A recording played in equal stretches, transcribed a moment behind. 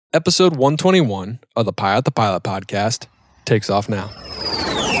Episode 121 of the Pilot the Pilot podcast takes off now.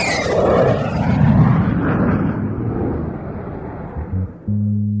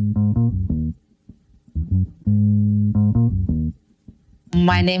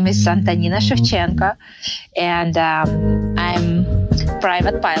 My name is Antonina Shevchenko, and I'm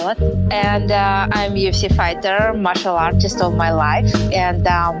private pilot, and I'm UFC fighter, martial artist all my life, and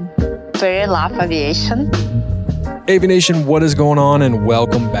very love aviation. Aviation, what is going on? And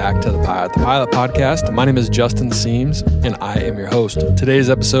welcome back to the Pilot podcast. My name is Justin Seams, and I am your host. Today's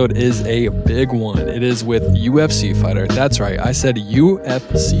episode is a big one. It is with UFC fighter. That's right, I said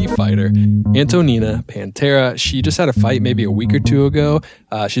UFC fighter, Antonina Pantera. She just had a fight maybe a week or two ago.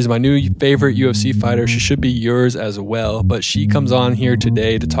 She's my new favorite UFC fighter. She should be yours as well, but she comes on here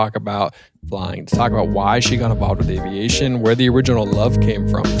today to talk about flying, to talk about why she got involved with aviation, where the original love came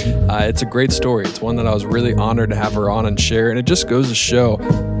from. It's a great story. It's one that I was really honored to have her on and share, and it just goes to show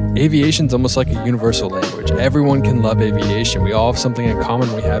aviation's almost like a universal language. Everyone can love aviation. We all have something in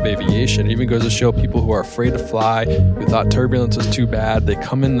common. We have aviation. It even goes to show people who are afraid to fly, who thought turbulence was too bad, they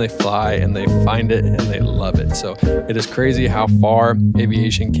come in, they fly, and they find it, and they love it. So it is crazy how far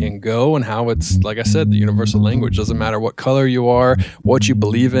aviation can go and how it's, like I said, the universal language. Doesn't matter what color you are, what you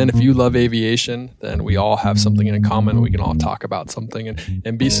believe in. If you love aviation, then we all have something in common. We can all talk about something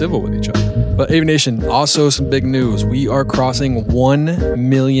and be civil with each other. But Aviation, also some big news. We are crossing 1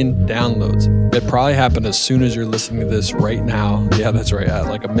 million downloads. It probably happened as soon as you're listening to this right now. Yeah, that's right. At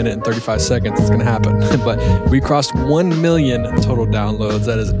like a minute and 35 seconds, it's going to happen. But we crossed 1 million total downloads.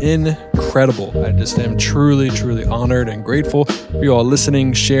 That is incredible. I just am truly, truly honored and grateful for you all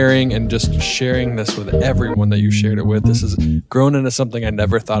listening, sharing, and just sharing this with everyone that you shared it with. This has grown into something I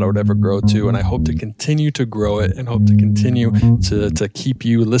never thought I would ever grow to, and I hope to continue to grow it and hope to continue to keep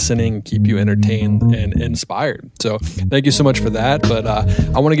you listening, keep you entertained and inspired. So thank you so much for that. But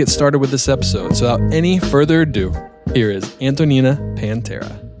I want to get started with this episode. So without any further ado, here is Antonina Pantera.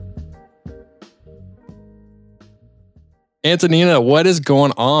 Antonina, what is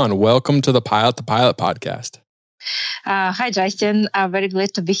going on? Welcome to the Pilot podcast. Hi, Justin. I'm very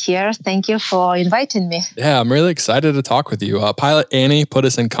glad to be here. Thank you for inviting me. Yeah, I'm really excited to talk with you. Pilot Annie put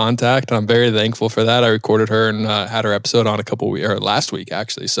us in contact, and I'm very thankful for that. I recorded her and had her episode on last week,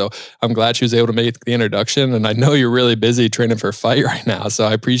 actually. So I'm glad she was able to make the introduction. And I know you're really busy training for a fight right now, so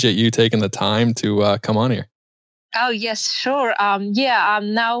I appreciate you taking the time to come on here. Oh, yes, sure.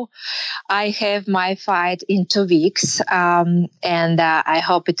 Now I have my fight in 2 weeks, and I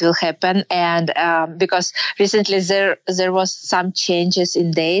hope it will happen. And because recently there was some changes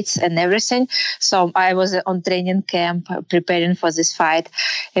in dates and everything, so I was on training camp preparing for this fight,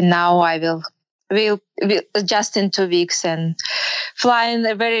 and now I will just in 2 weeks and flying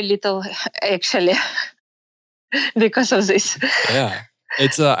very little actually because of this. Yeah.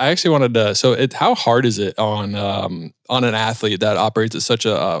 It's I actually wanted to. How hard is it on an athlete that operates at such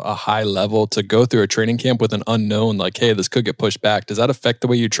a high level to go through a training camp with an unknown? Like, hey, this could get pushed back. Does that affect the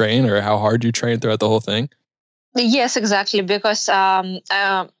way you train, or how hard you train throughout the whole thing? Yes, exactly. Because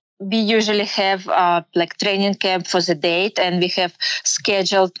we usually have like training camp for the date, and we have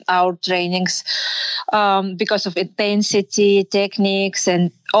scheduled our trainings because of intensity, techniques,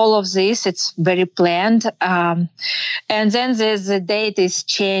 and all of this. It's very planned. And then the date is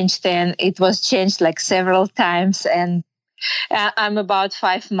changed, and it was changed like several times. And I'm about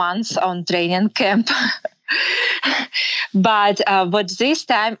 5 months on training camp. But what this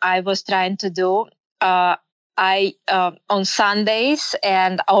time I was trying to do, on Sundays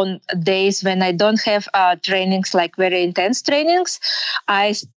and on days when I don't have trainings, like very intense trainings,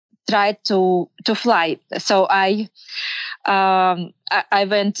 I try to fly. So I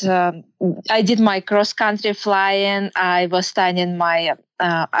went. I did my cross country flying. I was studying my.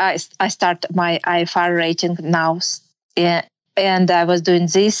 I start my IFR rating now. And I was doing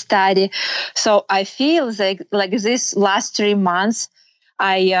this study. So I feel like this last 3 months,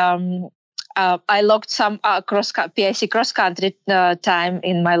 I logged some PIC cross country time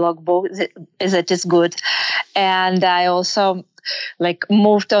in my logbook. That is good, and I also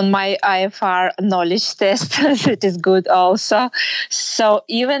moved on my IFR knowledge test. That is good also. So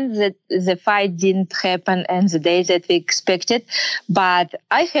even the fight didn't happen and the day that we expected, but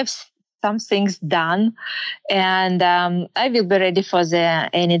I have some things done, and I will be ready for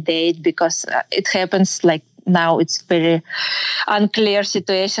any date because it happens like now it's very unclear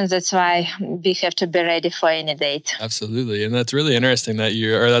situation. That's why we have to be ready for any date. Absolutely. And that's really interesting that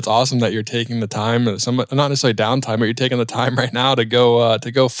that's awesome that you're taking the time, not necessarily downtime, but you're taking the time right now to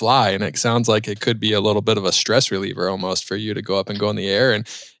go fly. And it sounds like it could be a little bit of a stress reliever almost for you to go up and go in the air and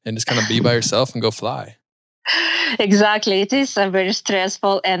just kind of be by yourself and go fly. Exactly. It is very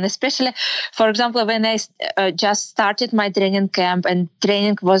stressful. And especially, for example, when I just started my training camp and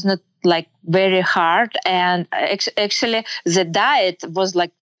training was not like very hard. And actually the diet was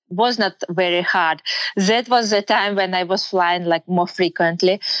not very hard. That was the time when I was flying like more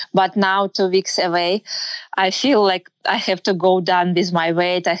frequently. But now 2 weeks away, I feel like I have to go down with my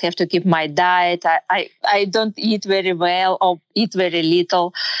weight. I have to keep my diet. I don't eat very well or eat very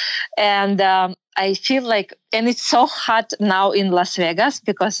little. And I feel like, and it's so hot now in Las Vegas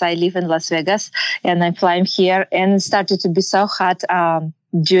because I live in Las Vegas and I'm flying here, and it started to be so hot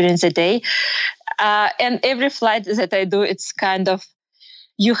during the day. And every flight that I do, it's kind of,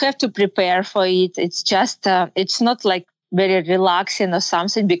 you have to prepare for it. It's just, it's not like very relaxing or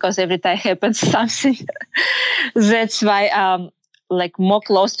something because every time happens something. That's why, like more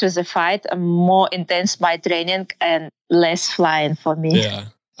close to the fight, more intense my training and less flying for me. Yeah,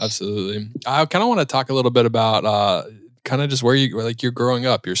 absolutely. I kind of want to talk a little bit about kind of just where you're growing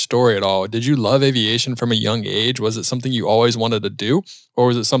up, your story at all. Did you love aviation from a young age? Was it something you always wanted to do, or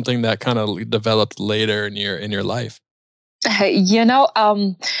was it something that kind of developed later in your life?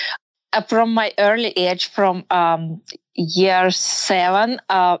 From my age age, from year 7,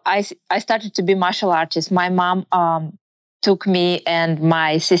 I started to be martial artist. My mom took me and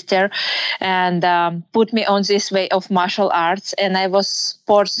my sister and put me on this way of martial arts, and I was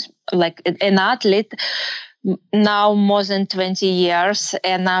sports like an athlete now more than 20 years,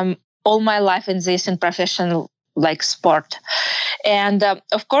 and I'm all my life in this in professional like sport. And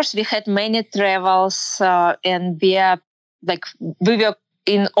of course we had many travels, and we were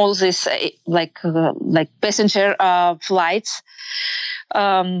in all this like passenger flights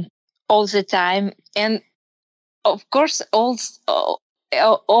all the time. And of course all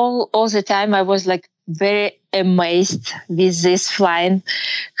the time I was like very amazed with this flying.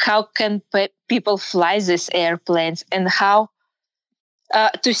 How can people fly these airplanes, and how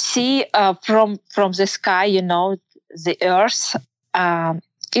to see from the sky, the earth.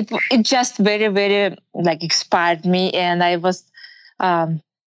 It just very, very like inspired me, and I was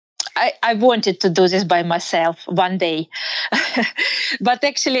I wanted to do this by myself one day. But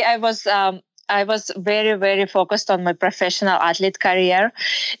actually I was very, very focused on my professional athlete career,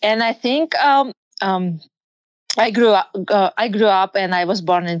 and I think I grew up. I grew up, and I was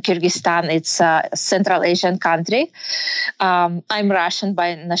born in Kyrgyzstan. It's a Central Asian country. I'm Russian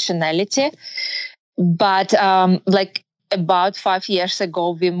by nationality, but like about 5 years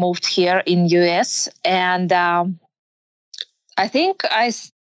ago, we moved here in US, and I think I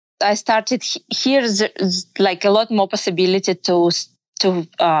started here. There's like a lot more possibility to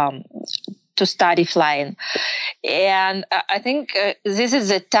um, to study flying, and I think this is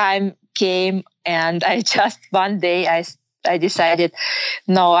the time came, and I just one day I decided,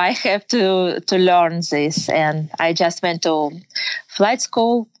 no, I have to learn this, and I just went to flight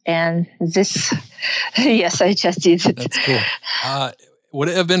school, and this, yes, I just did it. That's cool. Would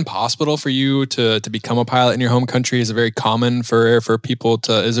it have been possible for you to become a pilot in your home country? Is it very common for people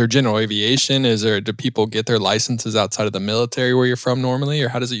to? Is there general aviation? Do people get their licenses outside of the military where you're from normally, or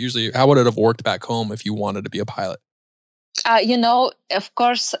how does it usually? How would it have worked back home if you wanted to be a pilot? Of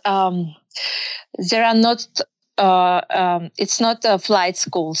course, there are not. It's not flight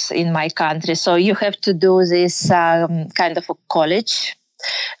schools in my country, so you have to do this kind of a college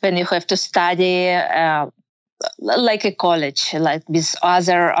when you have to study. Like a college, like with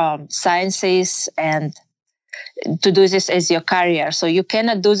other sciences, and to do this as your career. So you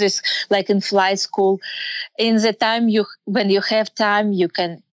cannot do this like in flight school. In the time when you have time, you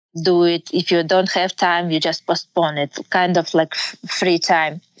can do it. If you don't have time, you just postpone it, kind of like free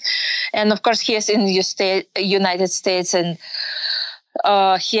time. And of course, here in the United States, and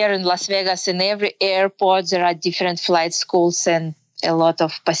here in Las Vegas, in every airport, there are different flight schools and a lot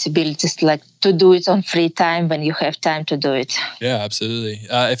of possibilities like to do it on free time when you have time to do it. Yeah, absolutely.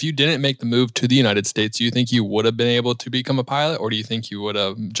 If you didn't make the move to the United States, do you think you would have been able to become a pilot, or do you think you would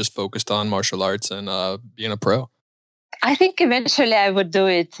have just focused on martial arts and being a pro? I think eventually I would do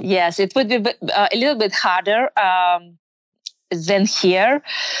it. Yes, it would be a little bit harder than here,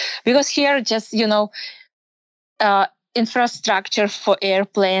 because here just, infrastructure for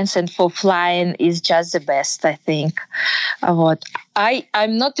airplanes and for flying is just the best, I think.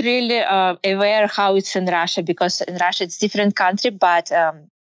 I'm not really aware how it's in Russia, because in Russia it's different country, but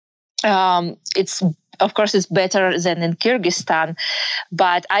it's, of course, it's better than in Kyrgyzstan.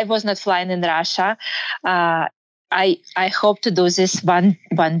 But I was not flying in Russia. I hope to do this one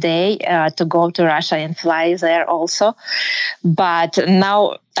day, to go to Russia and fly there also. But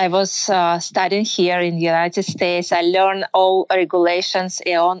now I was studying here in the United States. I learned all regulations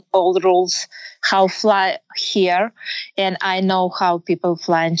and all rules, how fly here, and I know how people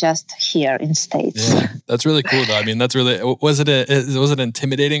fly just here in States. Yeah, that's really cool though. I mean, that's really, was it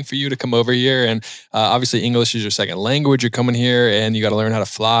intimidating for you to come over here? And obviously English is your second language. You're coming here and you got to learn how to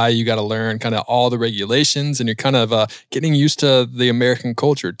fly. You got to learn kind of all the regulations, and you're kind of getting used to the American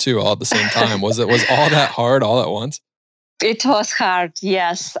culture too, all at the same time. Was all that hard all at once? It was hard,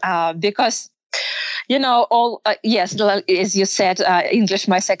 yes, because yes, as you said, English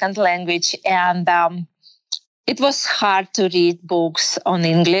my second language, and it was hard to read books on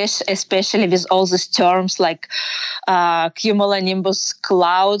English, especially with all these terms like cumulonimbus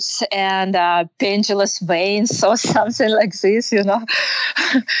clouds and pendulous veins or something like this,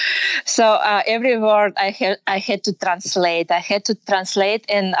 So every word I had to translate. I had to translate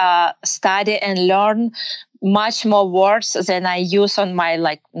and study and learn much more words than I use on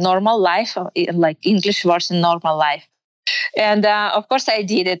my normal life, like English words in normal life. And of course, I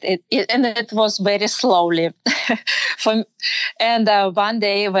did it. And it was very slowly. One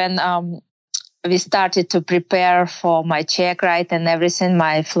day when we started to prepare for my check ride and everything,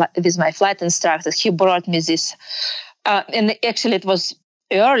 with my flight instructor, he brought me this. And actually, it was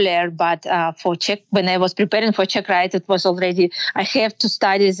earlier, but when I was preparing for check ride, it was already. I have to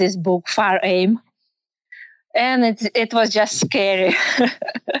study this book, Far Aim. And it was just scary.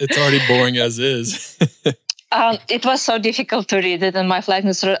 It's already boring as is. It was so difficult to read it, and my flight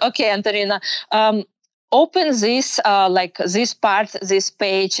instructor, okay, Antonina, open this, this part, this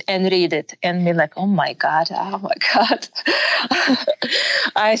page, and read it. And me like, oh my God.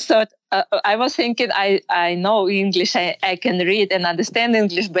 I thought, I was thinking, I know English, I can read and understand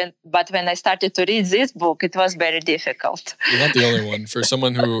English, but when I started to read this book, it was very difficult. You're not the only one. For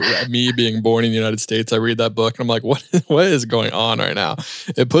someone me being born in the United States, I read that book and I'm like, what is going on right now?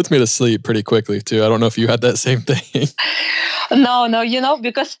 It puts me to sleep pretty quickly too. I don't know if you had that same thing. No,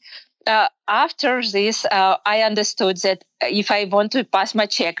 because after this, I understood that if I want to pass my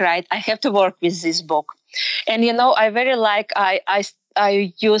check ride, I have to work with this book. And, I very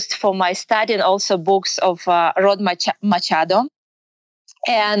I used for my study and also books of Rod Machado.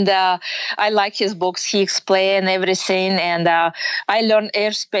 And I like his books. He explained everything. And I learned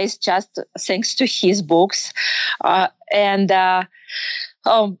airspace just thanks to his books. On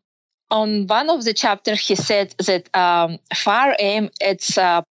one of the chapters, he said that Far Aim, it's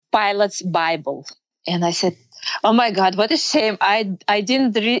Pilot's Bible. And I said, oh my God, what a shame. I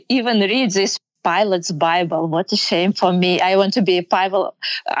didn't even read this Pilot's Bible. What a shame for me. I want to be a pilot.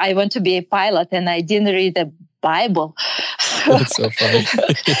 And I didn't read the Bible. That's so funny.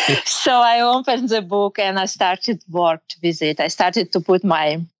 So I opened the book and I started work with it. I started to put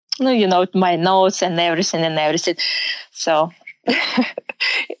my notes and everything. So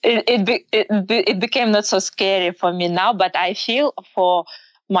it became not so scary for me now, but I feel for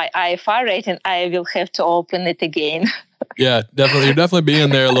my IFR rating, I will have to open it again. Yeah, definitely. You're definitely being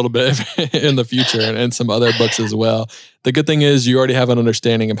there a little bit in the future, and some other books as well. The good thing is you already have an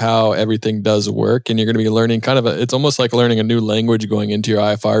understanding of how everything does work, and you're going to be learning it's almost like learning a new language going into your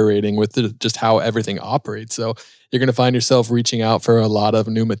IFR rating with just how everything operates. So you're going to find yourself reaching out for a lot of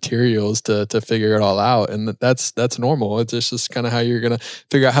new materials to figure it all out. And that's normal. It's just kind of how you're going to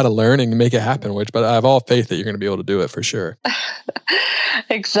figure out how to learn and make it happen, but I have all faith that you're going to be able to do it for sure.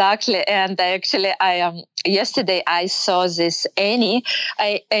 Exactly. And actually, yesterday I saw this Annie.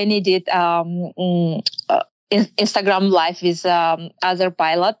 Annie did Instagram live with other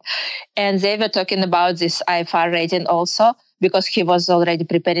pilot, and they were talking about this IFR rating also, because he was already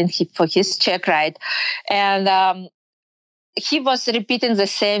preparing for his check ride. And he was repeating the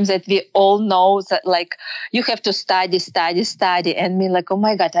same that we all know, that you have to study. And me like, oh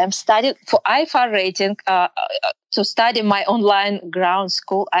my God, I'm studying for IFR rating to study my online ground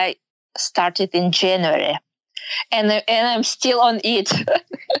school. I started in January and I'm still on it.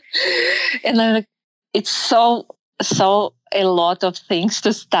 And it's so a lot of things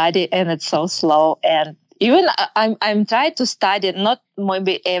to study, and it's so slow. And even I'm trying to study, not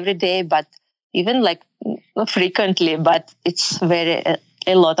maybe every day, but even frequently, but it's a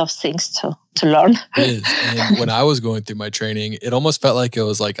lot of things to learn. It is. And when I was going through my training, it almost felt like it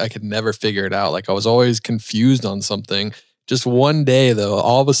was I could never figure it out. I was always confused on something, Just one day though,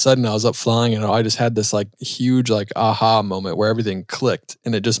 all of a sudden I was up flying and I just had this like huge like aha moment where everything clicked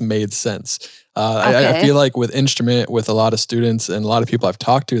and it just made sense. I feel like with instrument, with a lot of students and a lot of people I've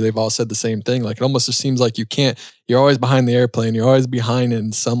talked to, they've all said the same thing. Like it almost just seems like you're always behind the airplane, you're always behind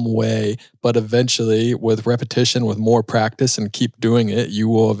in some way, but eventually with repetition, with more practice and keep doing it, you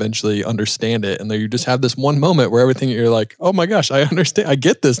will eventually understand it. And then you just have this one moment where everything you're like, oh my gosh, I understand, I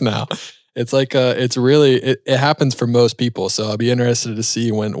get this now. It's like it happens for most people. So I'll be interested to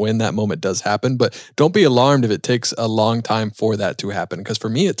see when that moment does happen. But don't be alarmed if it takes a long time for that to happen. Because for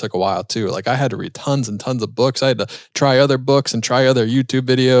me, it took a while too. Like I had to read tons and tons of books. I had to try other books and try other YouTube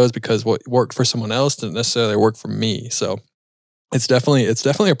videos because what worked for someone else didn't necessarily work for me. So it's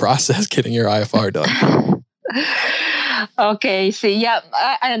definitely a process getting your IFR done. Okay, so yeah,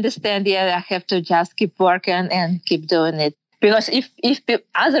 I understand. Yeah, I have to just keep working and keep doing it. Because if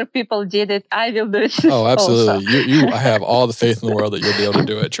other people did it, I will do it. Oh, absolutely. I have all the faith in the world that you'll be able to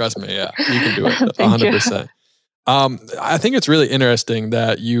do it. Trust me. Yeah, you can do it 100%. I think it's really interesting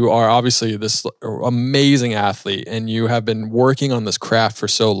that you are obviously this amazing athlete and you have been working on this craft for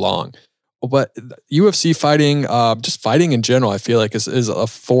so long. But UFC fighting, just fighting in general, I feel like is a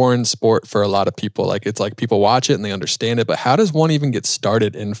foreign sport for a lot of people. Like it's like people watch it and they understand it, but how does one even get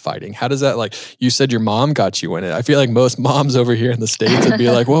started in fighting? How does that, like you said, your mom got you in it. I feel like most moms over here in the States would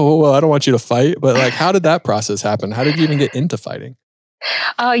be like, whoa, I don't want you to fight. But like, how did that process happen? How did you even get into fighting?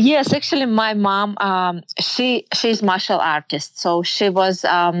 Yes, actually, my mom, she's martial artist, so she was.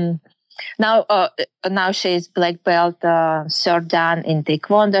 Now she's black belt, third dan in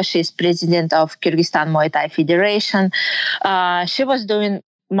Taekwondo. She's president of Kyrgyzstan Muay Thai Federation. She was doing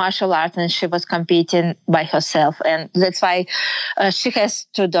martial arts and she was competing by herself. And that's why she has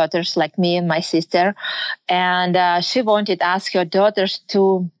two daughters like me and my sister. And she wanted us, her daughters,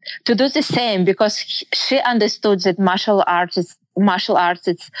 to do the same because she understood that martial arts,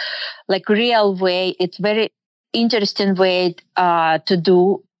 it's like real way. It's very interesting way to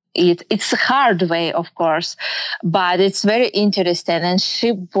do it's a hard way, of course, but it's very interesting. And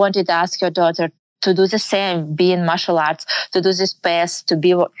she wanted to ask her daughter to do the same, be in martial arts, to do this path, to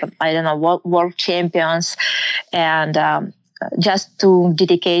be, world champions, and just to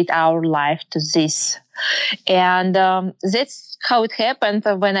dedicate our life to this. And that's how it happened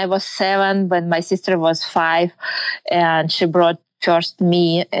when I was 7, when my sister was 5, and she brought first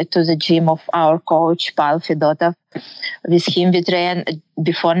me to the gym of our coach, Pavel Fedotov. With him, we train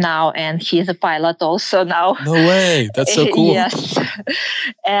before now, and he's a pilot also now. No way! That's so cool. Yes,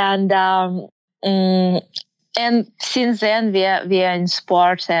 and since then we are in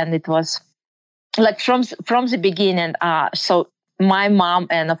sports, and it was like from the beginning. So my mom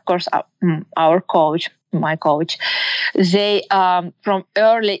and of course our coach, my coach, they from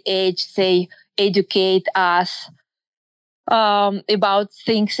early age they educate us about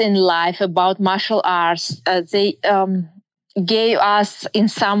things in life, about martial arts. They gave us in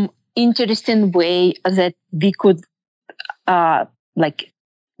some interesting way that we could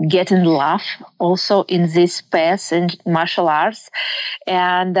get in love also in this path in martial arts.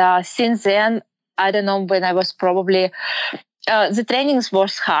 And since then, I don't know, when I was probably the trainings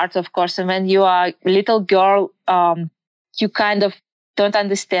was hard, of course, and when you are a little girl, you kind of don't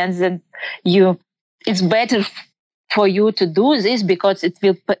understand that it's better for you to do this because it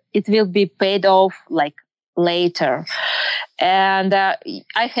will be paid off like later. And I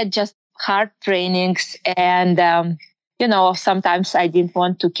had just hard trainings, and sometimes I didn't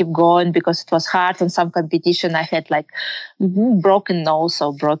want to keep going because it was hard. In some competition, I had like broken nose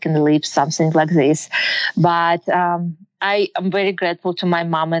or broken lips, something like this. But I am very grateful to my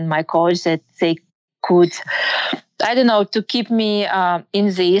mom and my coach that they could, to keep me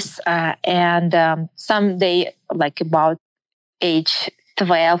in this. And someday, like about age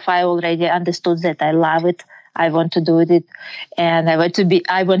 12, I already understood that I love it. I want to do it, and I want to be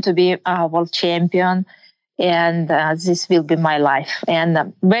a world champion, and this will be my life. And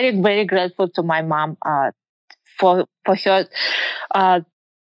I'm very, very grateful to my mom for her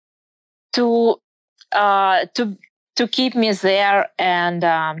to keep me there.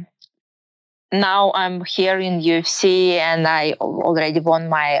 And now I'm here in UFC, and I already won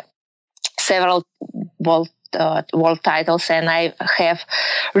my several world titles, and I have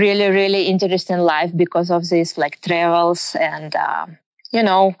really, really interesting life because of this, like travels and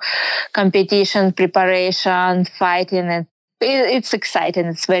competition, preparation, fighting, and it's exciting.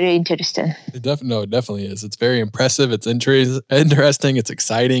 It's very interesting. It definitely is. It's very impressive. It's interesting. It's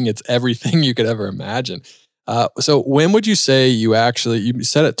exciting. It's everything you could ever imagine. So when would you say you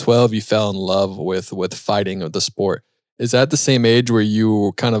said at 12 you fell in love with fighting, of the sport? Is that the same age where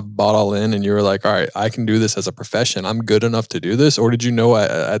you kind of bought all in and you were like, all right, I can do this as a profession. I'm good enough to do this? Or did you know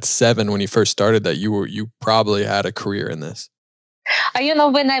at 7 when you first started that you probably had a career in this?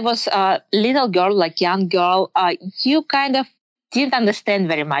 When I was a little girl, like young girl, you kind of didn't understand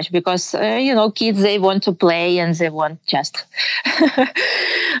very much because, kids, they want to play and they want just,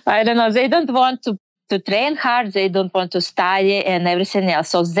 I don't know, they don't want to train hard, they don't want to study and everything else.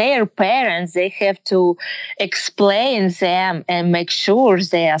 So their parents, they have to explain them and make sure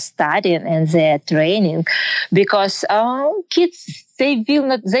they are studying and they are training because kids,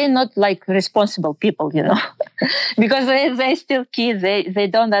 they're not like responsible people, because they're still kids. They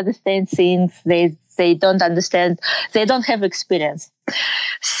don't understand things. They don't understand. They don't have experience.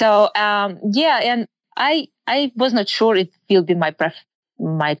 So and I was not sure it will be my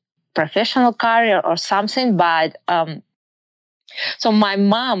professional career or something, but so my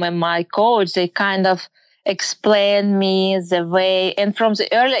mom and my coach, they kind of explained me the way, and from the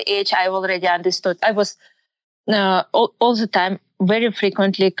early age I already understood. I was all the time very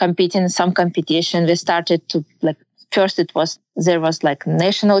frequently competing in some competition. We started to first there was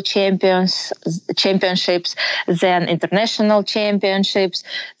national championships, then international championships,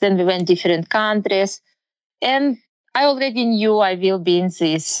 then we went different countries, and I already knew I will be in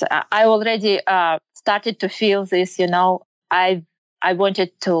this. I already started to feel this. I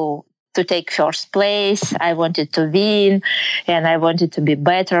wanted to take first place. I wanted to win, and I wanted to be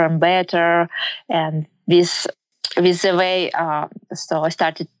better and better. And with the way, so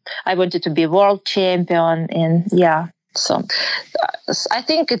I wanted to be world champion, and so I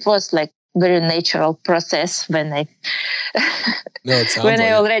think it was very natural process when I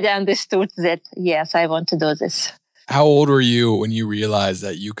I already understood that yes, I want to do this. How old were you when you realized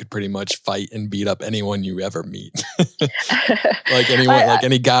that you could pretty much fight and beat up anyone you ever meet?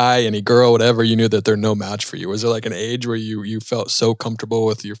 Any guy, any girl, whatever, you knew that they're no match for you. Was there an age where you felt so comfortable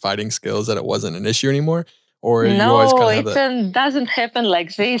with your fighting skills that it wasn't an issue anymore? Or no, you always kind of it doesn't happen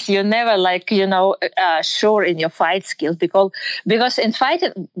like this. You're never sure in your fight skills because in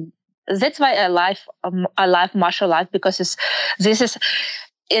fighting, that's why I love martial arts because that's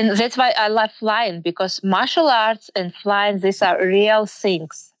why I love flying because martial arts and flying, these are real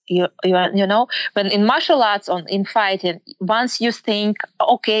things. You know, when in martial arts in fighting, once you think,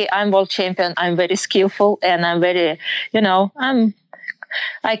 okay, I'm world champion, I'm very skillful, and I'm very, I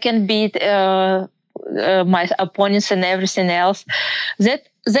can beat my opponents and everything else. That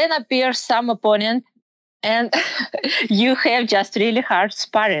then appears some opponent, and you have just really hard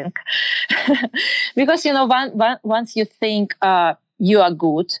sparring because once you think you are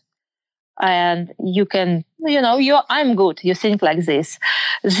good and you can, I'm good. You think like this.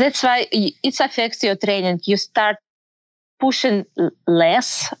 That's why it affects your training. You start pushing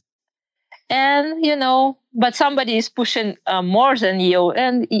less, and but somebody is pushing more than you,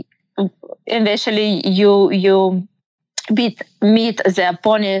 and eventually you meet the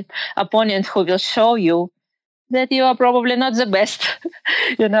opponent who will show you that you are probably not the best.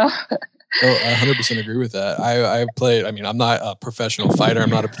 Oh, I 100% agree with that. I played, I'm not a professional fighter. I'm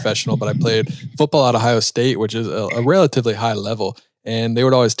not a professional, but I played football at Ohio State, which is a relatively high level. And they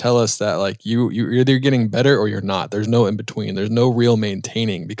would always tell us that you're either getting better or you're not. There's no in between. There's no real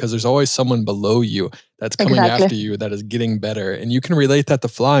maintaining because there's always someone below you that's coming after you that is getting better. And you can relate that to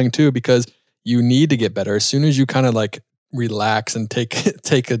flying too, because you need to get better. As soon as you kind of relax and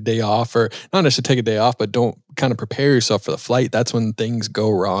take a day off, or not necessarily take a day off, but don't kind of prepare yourself for the flight, that's when things go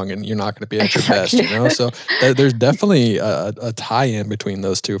wrong and you're not going to be at your best, So there's definitely a tie-in between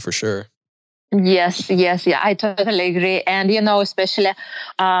those two for sure. Yes, I totally agree. And, especially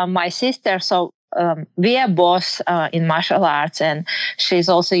my sister, so we are both in martial arts, and she's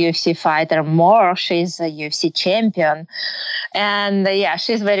also a UFC fighter. She's a UFC champion. And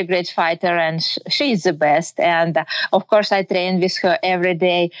she's a very great fighter, and she is the best. And of course, I train with her every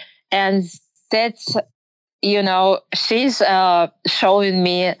day. And that's, she's showing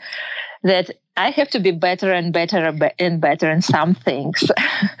me that I have to be better and better and better in some things.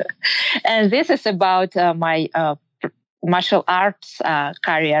 And this is about my martial arts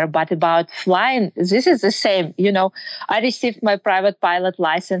career, but about flying, this is the same. I received my private pilot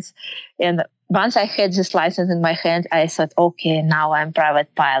license, and once I had this license in my hand, I thought, okay, now I'm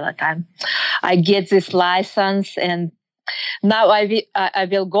private pilot. I get this license, and now I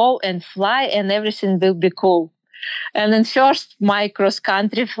will go and fly, and everything will be cool. And then first, my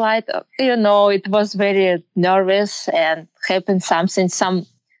cross-country flight, it was very nervous and happened something, some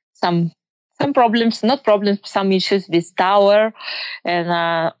problems, not problems, some issues with tower.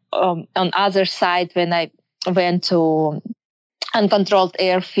 And on other side, when I went to uncontrolled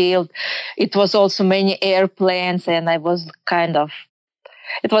airfield. It was also many airplanes, and I was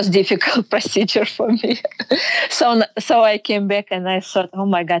it was difficult procedure for me. So I came back and I thought, oh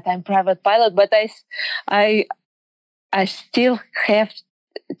my God, I'm private pilot, but I still have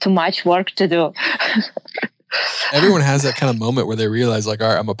too much work to do. Everyone has that kind of moment where they realize like, all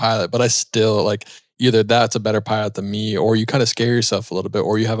right, I'm a pilot, but I still like either that's a better pilot than me, or you kind of scare yourself a little bit,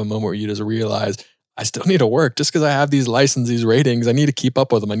 or you have a moment where you just realize I still need to work just because I have these licenses, these ratings. I need to keep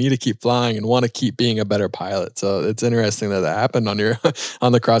up with them. I need to keep flying and want to keep being a better pilot. So it's interesting that happened on your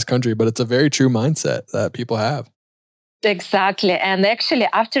on the cross country, but it's a very true mindset that people have. Exactly. And actually,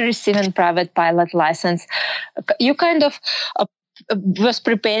 after receiving private pilot license, you kind of was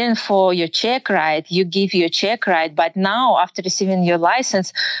preparing for your check ride. You give your check ride, but now after receiving your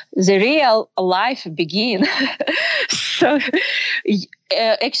license, the real life begin. So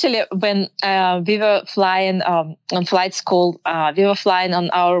actually, when we were flying on flight school, we were flying on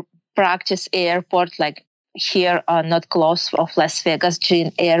our practice airport, like here, not close of Las Vegas,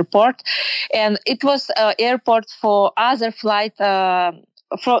 Jean Airport, and it was airport for other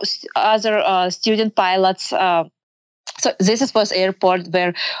for other student pilots. So this was airport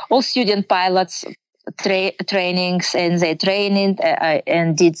where all student pilots trainings, and they trained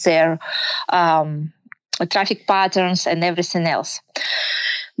and did their traffic patterns and everything else.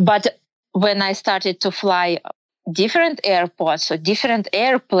 But when I started to fly different airports or different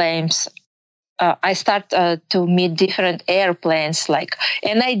airplanes, I start to meet different airplanes,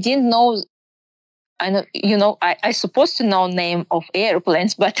 and I didn't know. I supposed to know name of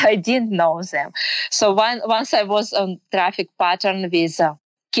airplanes, but I didn't know them. So once I was on traffic pattern with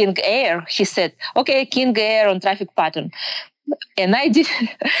King Air, he said, "Okay, King Air on traffic pattern," and I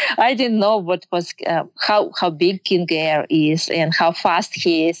didn't know what was how big King Air is and how fast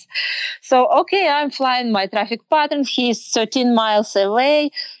he is. So okay, I'm flying my traffic pattern. He's 13 miles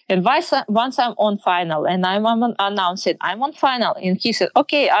away, and once I'm on final, and I'm announcing I'm on final, and he said,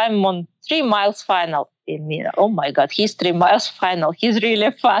 "Okay, I'm on 3 miles final." In me, oh my God, he's 3 miles final. He's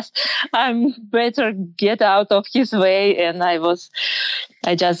really fast. I'm better get out of his way. And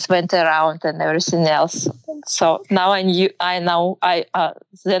I just went around and everything else. So now I know.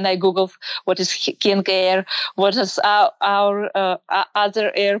 Then I Googled what is King Air, what is our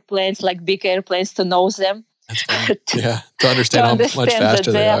other airplanes, like big airplanes, to know them. Yeah, to understand how much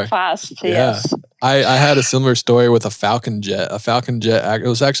faster they are. Fast, yeah. Yes. I had a similar story with a Falcon Jet. It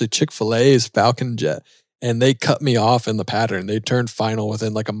was actually Chick-fil-A's Falcon Jet. And they cut me off in the pattern. They turned final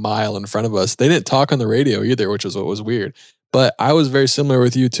within like a mile in front of us. They didn't talk on the radio either, which was what was weird. But I was very similar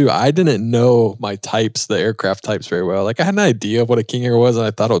with you too. I didn't know my types, the aircraft types very well. Like I had an idea of what a King Air was and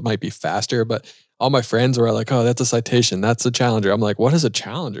I thought it might be faster, but all my friends were like, "Oh, that's a Citation. That's a Challenger." I'm like, "What is a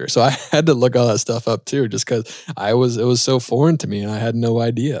Challenger?" So I had to look all that stuff up too, just because it was so foreign to me and I had no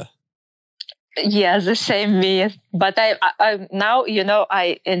idea. Yeah, the same me. But I now,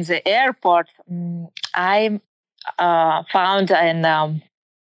 I in the airport, I found an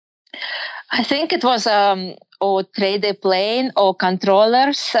I think it was or trade a plane or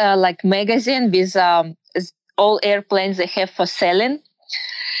controllers like magazine with all airplanes they have for selling.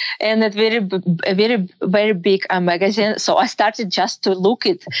 And a very big magazine. So I started just to look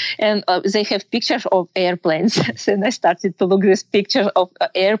it, and they have pictures of airplanes. And I started to look these pictures of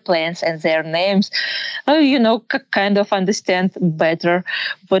airplanes and their names. Kind of understand better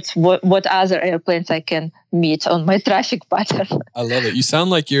what other airplanes I can meet on my traffic pattern. I love it. You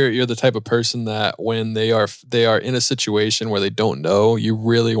sound like you're the type of person that when they are in a situation where they don't know, you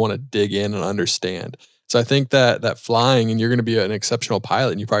really want to dig in and understand. So I think that flying, and you're going to be an exceptional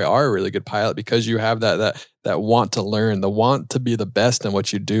pilot, and you probably are a really good pilot because you have that want to learn, the want to be the best in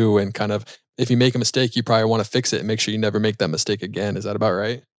what you do, and kind of if you make a mistake, you probably want to fix it and make sure you never make that mistake again. Is that about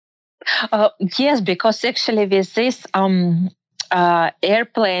right? Yes, because actually with this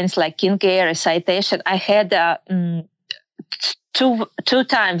airplanes like King Air, Citation, I had two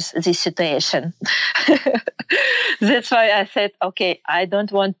times this situation. That's why I said, okay, I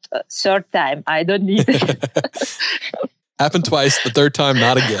don't want a third time. I don't need it. Happened twice. The third time,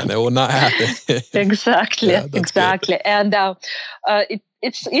 not again. It will not happen. Exactly. Yeah, exactly. Good. And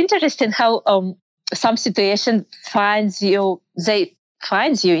it's interesting how some situation finds you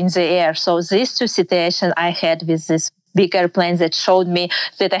in the air. So these two situations I had with this big airplanes that showed me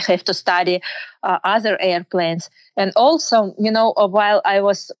that I have to study other airplanes. And also, while I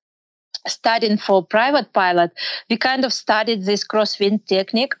was studying for private pilot, we kind of studied this crosswind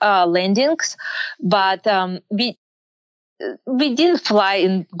technique, landings, but we didn't fly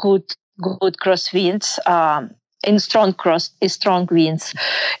in good crosswinds, in strong winds.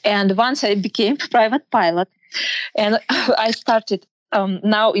 And once I became private pilot, And I started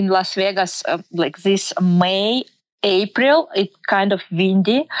now in Las Vegas, like this May, April, it's kind of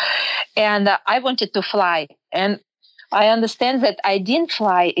windy, and I wanted to fly. And I understand that I didn't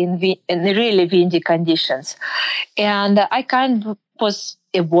fly in really windy conditions, and I kind of was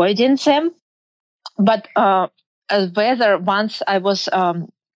avoiding them. But whether once I was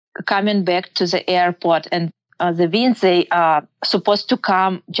coming back to the airport, and the winds, they are supposed to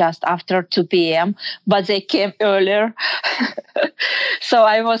come just after 2 p.m., but they came earlier. So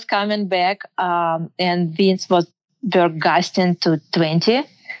I was coming back, and winds were gusting to 20.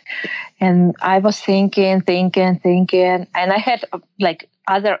 And I was thinking, and I had like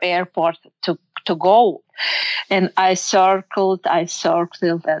other airports to go. And I circled, and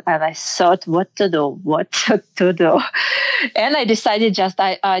I thought what to do. And I decided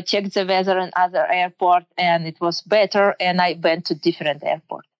I checked the weather in other airport, and it was better, and I went to different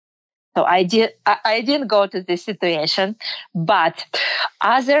airport. So I didn't go to this situation, but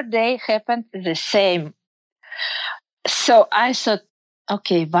other day happened the same. So I thought,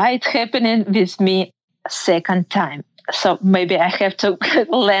 okay, why it's happening with me second time? So maybe I have to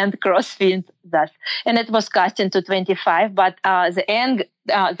land crosswind that. And it was casting to 25, but the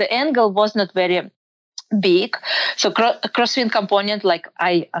angle was not very big. So crosswind component, like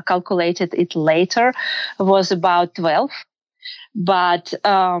I calculated it later, was about 12. But,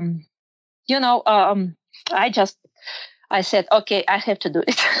 I said, okay, I have to do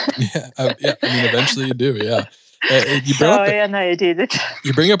it. I mean, eventually you do, yeah. I did it.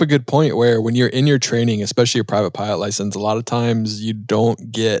 You bring up a good point where when you're in your training, especially your private pilot license, a lot of times you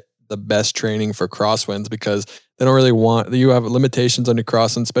don't get the best training for crosswinds because they don't really you have limitations on your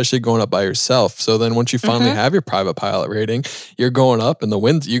crosswind, especially going up by yourself. So then once you finally have your private pilot rating, you're going up and the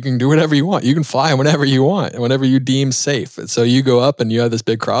winds, you can do whatever you want. You can fly whenever you want, whenever you deem safe. So you go up and you have this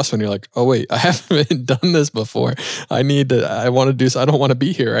big crosswind. You're like, oh wait, I haven't done this before. I want to do so. I don't want to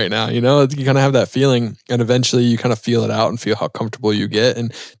be here right now. You know, you kind of have that feeling and eventually you kind of feel it out and feel how comfortable you get.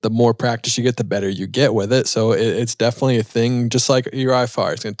 And the more practice you get, the better you get with it. So it's definitely a thing, just like your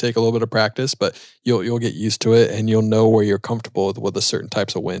IFR. It's going to take a little bit of practice, but you'll get used to it and you'll know where you're comfortable with the certain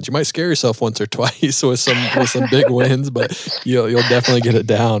types of winds. You might scare yourself once or twice with some big winds, but you'll definitely get it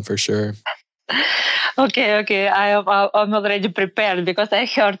down for sure. Okay. I'm already prepared because I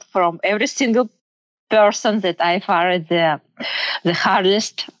heard from every single person that IFR is the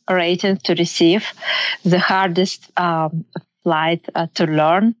hardest rating to receive, the hardest flight to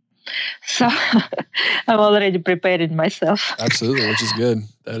learn. So I'm already preparing myself. Absolutely, which is good.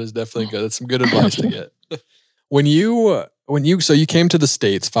 That is definitely good. That's some good advice to get. So you came to the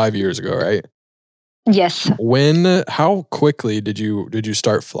States 5 years ago, right? Yes. How quickly did you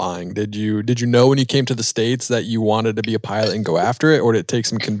start flying? Did you know when you came to the States that you wanted to be a pilot and go after it, or did it take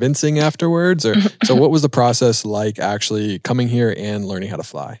some convincing afterwards? Or so what was the process like actually coming here and learning how to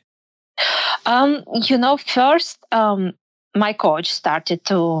fly? First, my coach started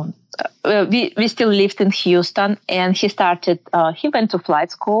to, we still lived in Houston, and he went to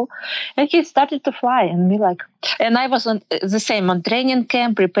flight school and he started to fly, and I was on the same on training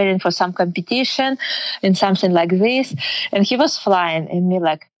camp, preparing for some competition and something like this. And he was flying and me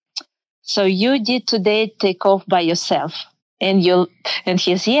like, so you did today take off by yourself? And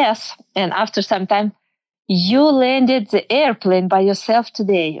he's yes. And after some time, you landed the airplane by yourself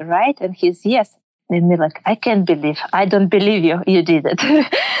today, right? And he's yes. And me like, I don't believe you did it.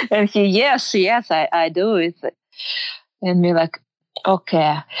 And he, yes, I do it. And me like,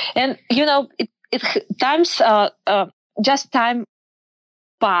 okay. And, time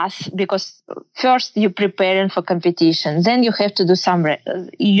pass because first you're preparing for competition. Then you have to do some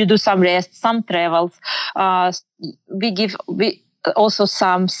rest, some travels. We also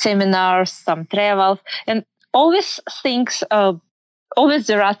some seminars, some travels, and always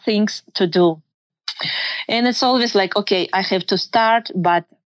there are things to do. And it's always like, okay, I have to start, but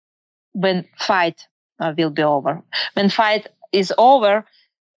when fight will be over. When fight is over,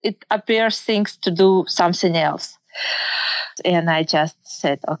 it appears things to do something else. And I just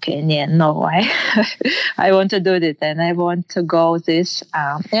said, okay, no, I want to do this and I want to go this.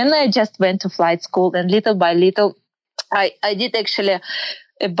 And I just went to flight school, and little by little, I did actually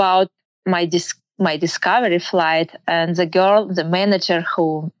about my discovery flight. And the manager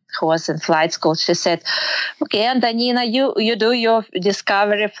who was in flight school, she said, okay, Antonina, you do your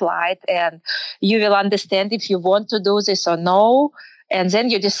discovery flight and you will understand if you want to do this or no. And then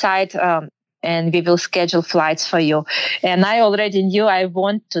you decide, and we will schedule flights for you. And I already knew I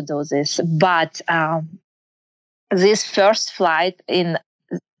want to do this. But this first flight in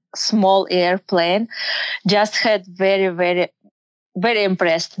small airplane just had very, very, very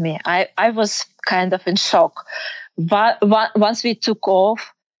impressed me. I was kind of in shock. But once we took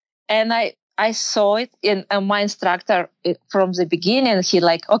off, and I saw it in my instructor from the beginning. He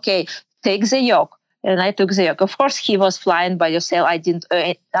like, okay, take the yoke. And I took the yoke. Of course, he was flying by yourself. I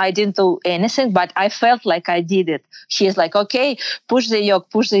didn't do anything, but I felt like I did it. He's like, okay, push the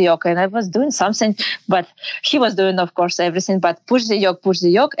yoke. And I was doing something, but he was doing, of course, everything, but push the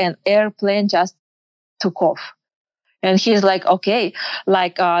yoke, and airplane just took off. And he's like, okay,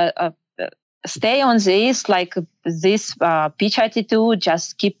 like, stay on this, like this pitch attitude,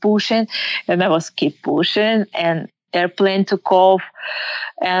 just keep pushing. And I was keep pushing, and airplane took off.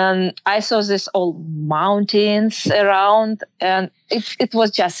 And I saw this all mountains around, and it was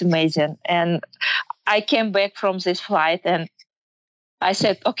just amazing. And I came back from this flight, and I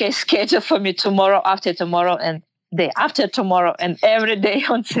said, okay, schedule for me tomorrow, after tomorrow, and day after tomorrow, and every day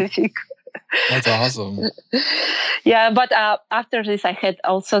on the week. That's awesome. Yeah, but after this, I had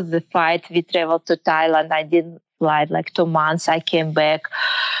also the flight. We traveled to Thailand. I didn't fly like 2 months. I came back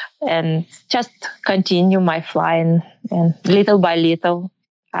and just continue my flying. And little by little,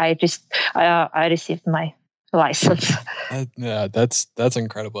 I received my license. Yeah, that's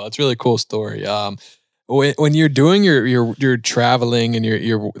incredible. That's a really cool story. When you're doing your traveling and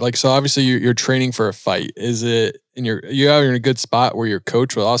you're like, so obviously you're training for a fight. Is it, and you're in a good spot where your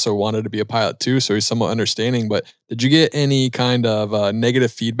coach will also wanted to be a pilot too, so he's somewhat understanding. But did you get any kind of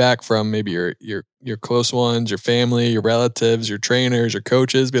negative feedback from maybe your close ones, your family, your relatives, your trainers, your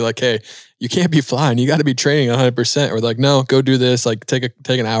coaches? Be like, hey, you can't be flying. You got to be training 100%. Or like, no, go do this. Like take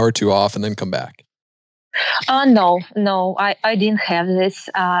an hour or two off and then come back. No, I didn't have this.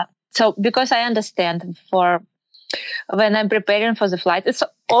 So because I understand, for when I'm preparing for the flight, it's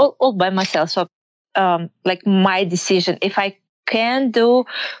all by myself. So like my decision, if I can do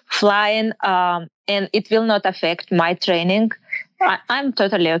flying and it will not affect my training, I'm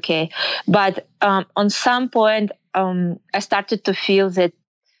totally okay. But on some point, I started to feel that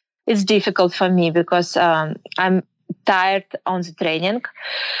it's difficult for me because I'm tired on the training.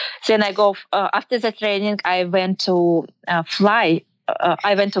 Then I go after the training, I went to fly.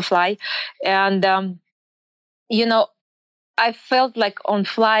 And I felt like on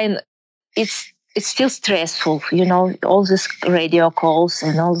flying, it's still stressful, all these radio calls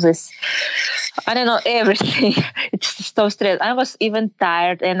and all this, I don't know, everything. It's so stressful. I was even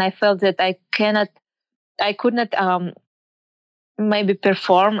tired, and I felt that I could not maybe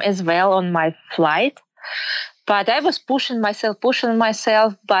perform as well on my flight. But I was pushing myself.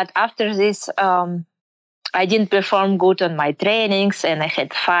 But after this, I didn't perform good on my trainings, and I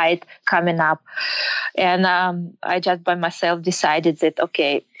had fight coming up. And I just by myself decided that,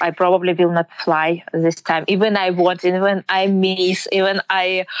 okay, I probably will not fly this time. Even I miss,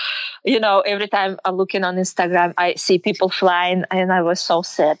 every time I'm looking on Instagram, I see people flying, and I was so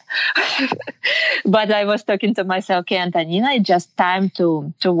sad. But I was talking to myself, okay, Antonina, it's just time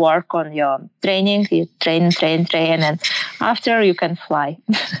to work on your training. You train, and after you can fly.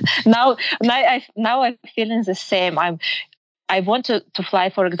 Now I'm feeling the same. I want to fly,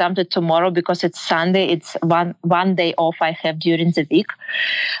 for example, tomorrow because it's Sunday. It's one day off I have during the week.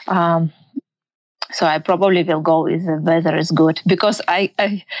 So I probably will go if the weather is good, because I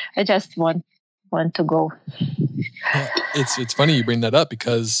just want to go. It's funny you bring that up,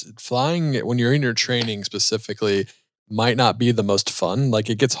 because flying, when you're in your training specifically, might not be the most fun. Like,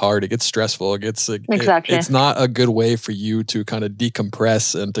 it gets hard, it gets stressful, exactly. It's not a good way for you to kind of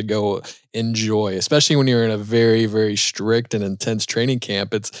decompress and to go enjoy, especially when you're in a very, very strict and intense training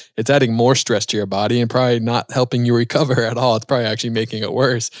camp. It's adding more stress to your body and probably not helping you recover at all. It's probably actually making it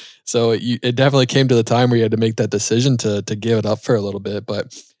worse. So it definitely came to the time where you had to make that decision to give it up for a little bit.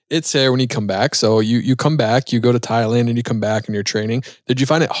 But it's there when you come back. So you come back, you go to Thailand and you come back and you're training. Did you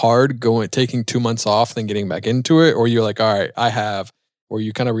find it hard taking 2 months off, then getting back into it? Or you're like, all right, or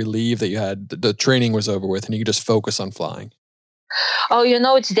you kind of relieved that you had the training was over with and you could just focus on flying? Oh,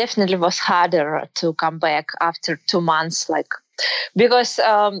 it definitely was harder to come back after 2 months, because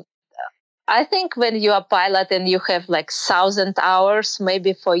I think when you are a pilot and you have 1,000 hours,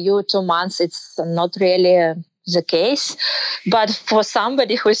 maybe for you 2 months, it's not really the case. But for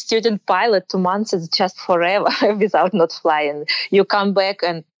somebody who is student pilot, 2 months is just forever without not flying. You come back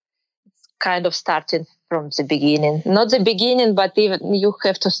and it's kind of starting from the beginning. Not the beginning, but even you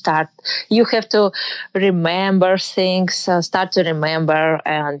have to start. You have to remember things, start to remember,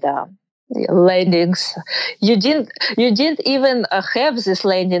 and landings. You didn't even have these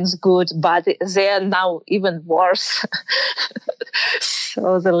landings good, but they are now even worse.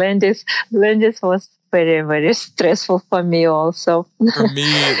 So the landings was very, very stressful for me also. For me,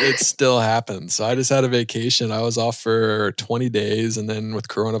 it still happens. So I just had a vacation. I was off for 20 days. And then with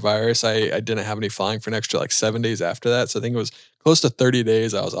coronavirus, I didn't have any flying for an extra like 7 days after that. So I think it was close to 30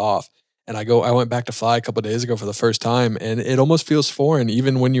 days I was off. And I went back to fly a couple of days ago for the first time. And it almost feels foreign,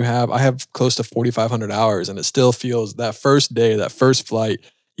 even when I have close to 4,500 hours. And it still feels that first day, that first flight,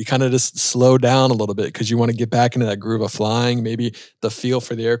 you kind of just slow down a little bit because you want to get back into that groove of flying. Maybe the feel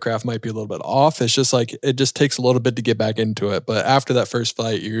for the aircraft might be a little bit off. It's just like, it just takes a little bit to get back into it. But after that first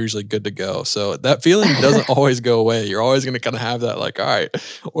flight, you're usually good to go. So that feeling doesn't always go away. You're always going to kind of have that like, all right,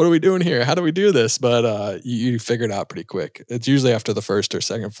 what are we doing here? How do we do this? But you figure it out pretty quick. It's usually after the first or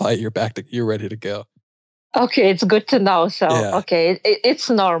second flight, you're ready to go. Okay, it's good to know. So, yeah. Okay, it's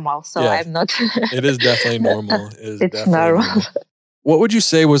normal. So yeah. I'm not... It is definitely normal. It's normal. What would you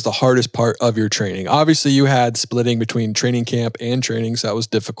say was the hardest part of your training? Obviously, you had splitting between training camp and training, so that was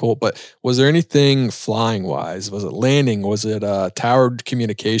difficult. But was there anything flying-wise? Was it landing? Was it tower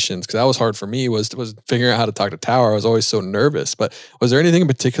communications? Because that was hard for me, was figuring out how to talk to tower. I was always so nervous. But was there anything in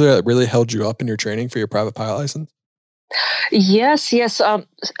particular that really held you up in your training for your private pilot license? Yes.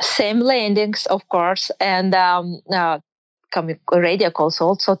 Same landings, of course. And radio calls,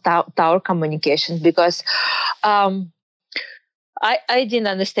 also tower communications, because... I didn't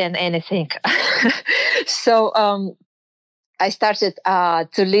understand anything. So I started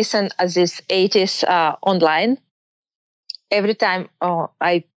to listen to this 80s online. Every time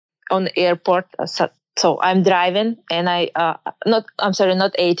I on the airport, so I'm driving and not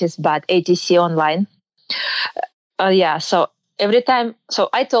 80s, but ATC online. So every time, so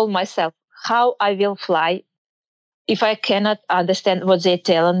I told myself how I will fly if I cannot understand what they're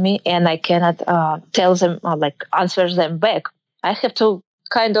telling me and I cannot tell them answer them back. I have to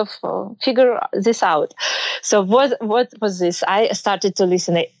kind of figure this out. So what was this? I started to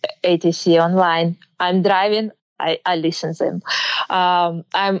listen to ATC online. I'm driving, I listen to them.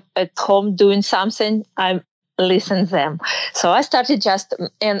 I'm at home doing something, I'm listening to them. So I started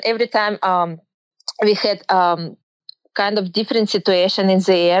and every time we had kind of different situation in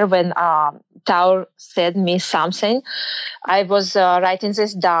the air when tower said me something, I was writing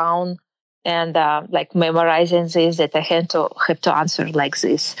this down and memorizing this, that I have to answer like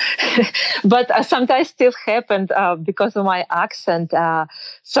this. But sometimes still happened because of my accent.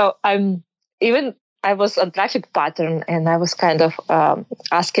 So I was on traffic pattern and I was kind of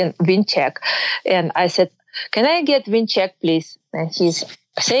asking wind check. And I said, can I get wind check, please? And he's,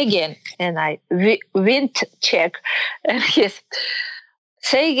 say again. And I wind check. And he's,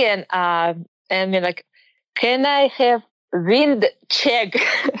 say again. And me like, can I have wind check?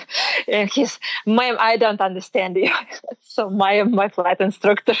 And he's, ma'am, I don't understand you. So my flight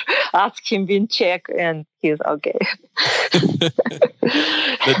instructor asked him wind check and he's okay.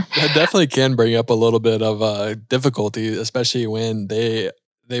 that definitely can bring up a little bit of difficulty, especially when they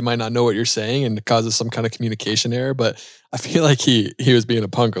might not know what you're saying and it causes some kind of communication error. But I feel like he was being a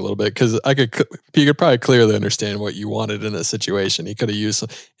punk a little bit because he could probably clearly understand what you wanted in a situation. He could have used some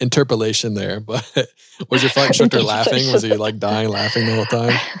interpolation there. But was your flight instructor laughing? Was he like dying laughing the whole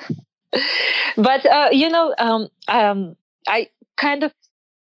time? But I kind of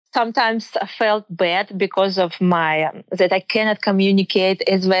sometimes felt bad because of my that I cannot communicate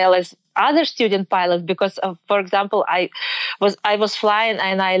as well as other student pilots, because for example, I was flying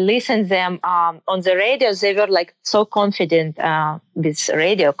and I listened them on the radio. They were like so confident with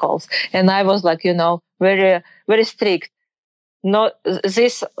radio calls, and I was like, very, very strict. No,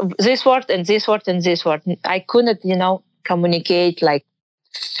 this word and this word and this word. I couldn't, communicate like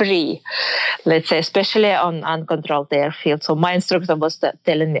free, let's say, especially on uncontrolled airfield. So my instructor was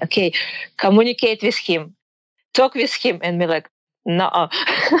telling me, okay, communicate with him, talk with him, and me like, no.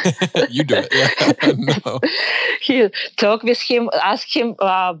 You do it. Yeah. No. He talk with him, ask him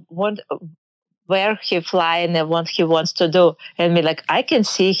where he flying and what he wants to do, and me like, I can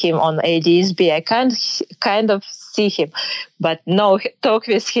see him on ADSB. I can't kind of see him, but no, talk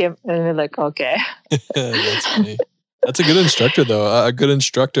with him, and me like, okay. That's funny. That's a good instructor, though. A good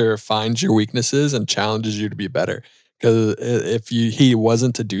instructor finds your weaknesses and challenges you to be better. Because if he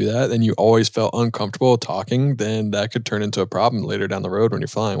wasn't to do that and you always felt uncomfortable talking, then that could turn into a problem later down the road when you're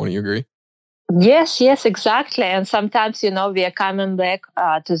flying. Wouldn't you agree? Yes, exactly. And sometimes, we are coming back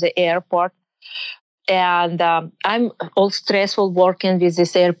to the airport and I'm all stressful working with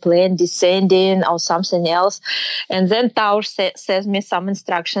this airplane, descending or something else. And then tower says me some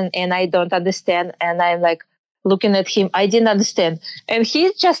instruction and I don't understand. And I'm like, looking at him, I didn't understand, and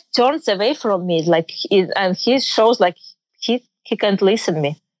he just turns away from me, and he shows like he can't listen to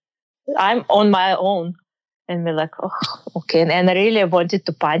me. I'm on my own, And we're like, oh, okay. And I really wanted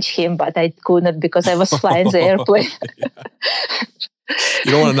to punch him, but I couldn't because I was flying the airplane.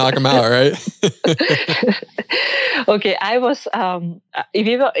 You don't want to knock him out, right? Okay, I was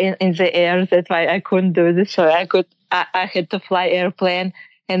we were in the air. That's why I couldn't do this. So I had to fly airplane.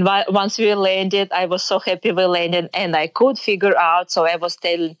 And once we landed, I was so happy we landed, and I could figure out. So I was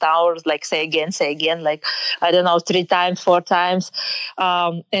telling towers, like, say again, like, I don't know, 3 times, 4 times.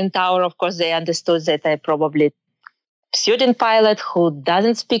 And tower, of course, they understood that I probably student pilot who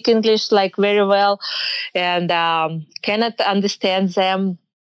doesn't speak English like very well and cannot understand them.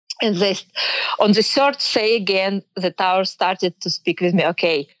 And they, on the third say again, the tower started to speak with me.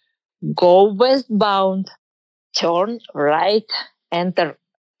 Okay, go westbound, turn right, enter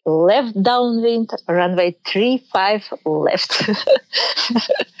left downwind, runway 35 left.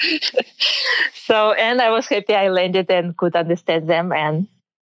 So, and I was happy I landed and could understand them and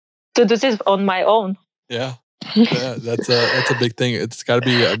to do this on my own. Yeah. Yeah, that's a big thing. It's got to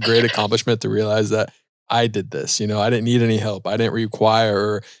be a great accomplishment to realize that I did this. You know, I didn't need any help. I didn't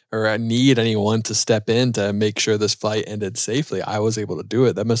require or need anyone to step in to make sure this flight ended safely. I was able to do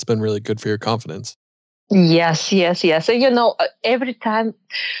it. That must have been really good for your confidence. Yes. So, you know, every time,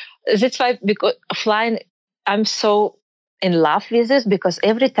 that's why, because flying, I'm so in love with this, because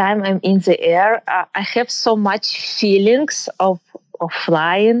every time I'm in the air, I have so much feelings of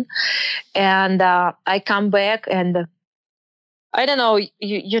flying, and I come back and I don't know,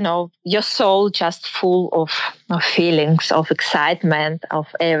 you know, your soul just full of feelings, of excitement, of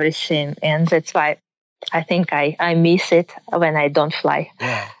everything, and that's why I think I miss it when I don't fly.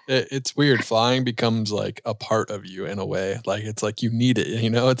 Yeah, it's weird. Flying becomes like a part of you in a way. Like it's like you need it, you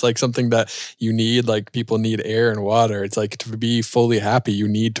know? It's like something that you need, like people need air and water. It's like to be fully happy, you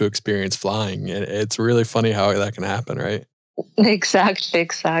need to experience flying. And it's really funny how that can happen, right? Exactly.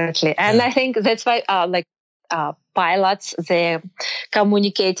 And Yeah. I think that's why pilots, they're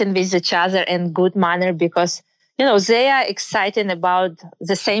communicating with each other in good manner because, you know, they are excited about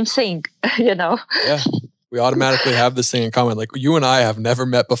the same thing, you know. Yeah. We automatically have this thing in common. Like you and I have never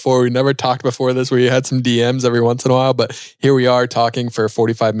met before. We never talked before this. We had some DMs every once in a while, but here we are talking for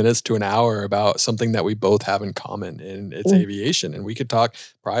 45 minutes to an hour about something that we both have in common, and it's aviation. And we could talk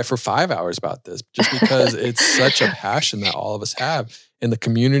probably for 5 hours about this just because it's such a passion that all of us have in the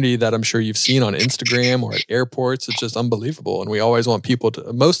community that I'm sure you've seen on Instagram or at airports. It's just unbelievable. And we always want people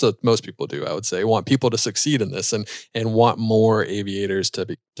to, most people do, I would say, want people to succeed in this and want more aviators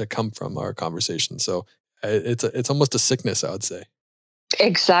to come from our conversation. So it's almost a sickness, I would say.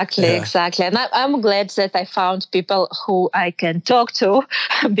 Exactly. And I'm glad that I found people who I can talk to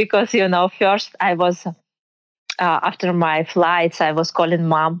because, you know, first I was, after my flights, I was calling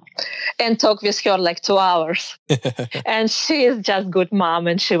mom and talk with her like 2 hours. And she is just good mom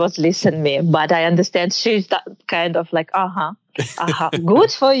and she was listening me. But I understand she's that kind of like,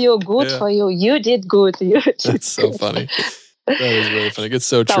 good for you, for you. You did good. That's so funny. That is really funny. It's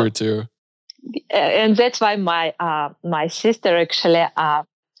so true too. And that's why my sister actually,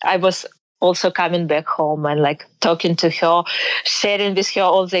 I was also coming back home and like talking to her, sharing with her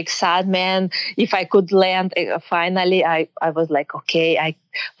all the excitement. If I could land finally, I was like, okay,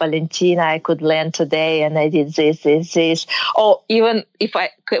 Valentina, I could land today, and I did this. Or even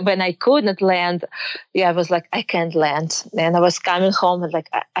when I couldn't land, I was like, I can't land, and I was coming home and like,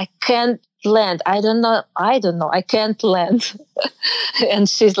 I can't land. I don't know. I can't land. And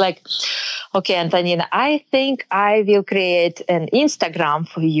she's like, okay, Antonina, I think I will create an Instagram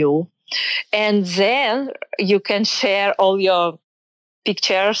for you. And then you can share all your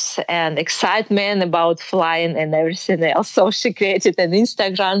pictures and excitement about flying and everything else. So she created an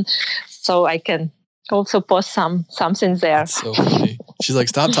Instagram so I can also post something there. That's so funny. She's like,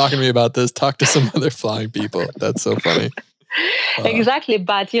 stop talking to me about this. Talk to some other flying people. That's so funny. Exactly.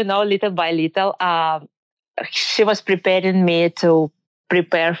 But, you know, little by little, she was preparing me to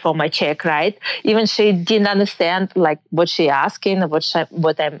prepare for my check, right? Even she didn't understand like what she asking,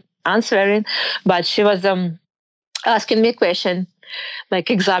 what I'm answering, but she was asking me a question, like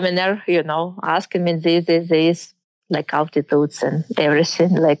examiner, you know, asking me this, like altitudes and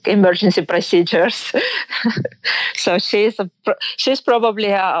everything, like emergency procedures. So she's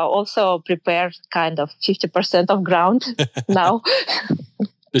probably also prepared kind of 50% of ground now.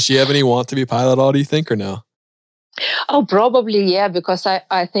 Does she have any want to be pilot at all, do you think, or no? Oh, probably, yeah, because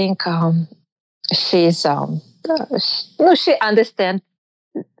I think she's she understands.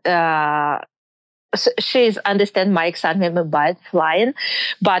 She's understand my excitement about flying,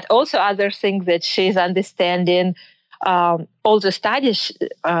 but also other things that she's understanding all the studies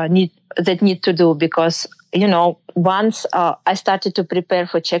need to do, because once I started to prepare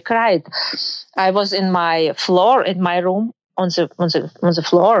for check ride, I was in my room on the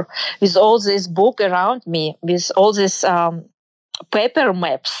floor with all this book around me, with all these paper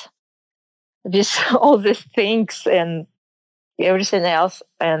maps, with all these things and everything else.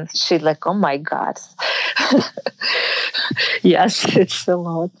 And she's like, oh my God. Yes, it's a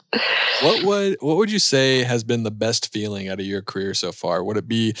lot. What would you say has been the best feeling out of your career so far? Would it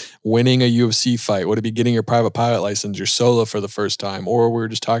be winning a UFC fight? Would it be getting your private pilot license, your solo for the first time? Or we're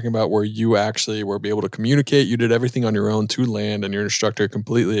just talking about where you actually were able to communicate, you did everything on your own to land and your instructor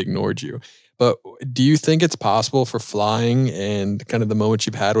completely ignored you. But do you think it's possible for flying and kind of the moments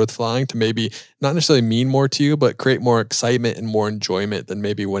you've had with flying to maybe not necessarily mean more to you, but create more excitement and more enjoyment than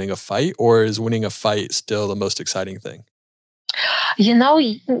maybe winning a fight? Or is winning a fight still the most exciting thing? You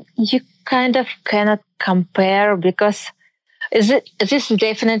kind of cannot compare, because this is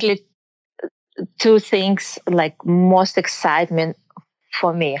definitely two things like most excitement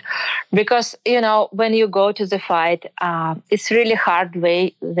for me, because when you go to the fight, it's really hard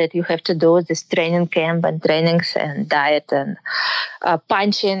way that you have to do this training camp and trainings and diet and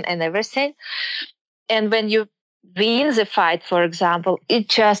punching and everything. And when you win the fight, for example,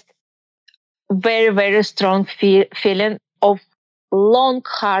 it's just very, very strong feeling of long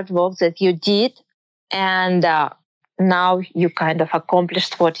hard work that you did, and now you kind of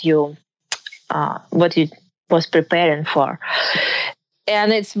accomplished what you was preparing for.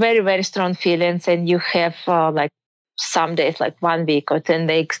 And it's very, very strong feelings. And you have like some days, like 1 week or 10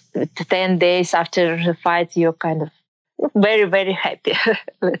 days after the fight, you're kind of very, very happy.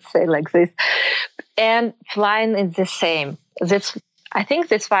 Let's say like this. And flying is the same. I think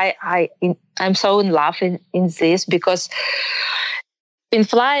that's why I'm so in love in this, because in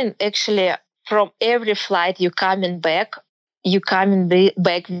flying, actually, from every flight you coming back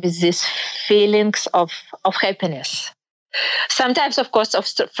with these feelings of happiness. Sometimes, of course, of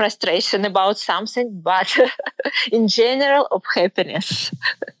frustration about something, but in general, of happiness.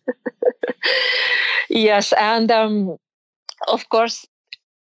 Yes, and of course,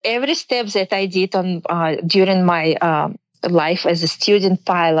 every step that I did during my life as a student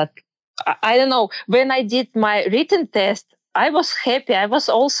pilot, I don't know, when I did my written test, I was happy. I was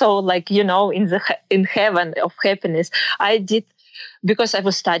also like, in heaven of happiness. I did, because I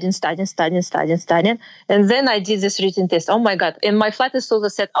was studying. And then I did this written test. Oh my God. And my flight instructor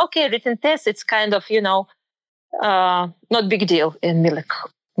said, okay, written test, it's kind of, not big deal. And me like,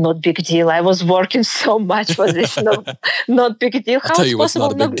 not big deal. I was working so much for this. Not big deal. I'll tell you what's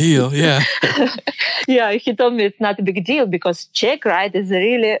not a big deal. Yeah. Yeah, he told me it's not a big deal, because check ride is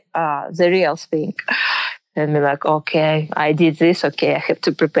really the real thing. And we're like, okay, I did this. Okay, I have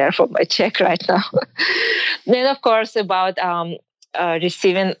to prepare for my check right now. Then, of course, about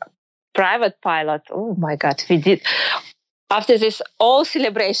receiving private pilot. Oh my God, we did. After this all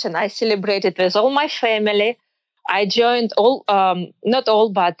celebration, I celebrated with all my family. I joined not all,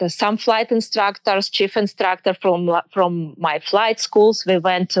 but some flight instructors, chief instructor from my flight schools. We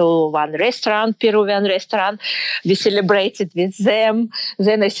went to one restaurant, Peruvian restaurant. We celebrated with them.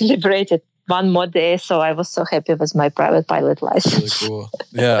 Then I celebrated one more day, so I was so happy with my private pilot license. Really cool.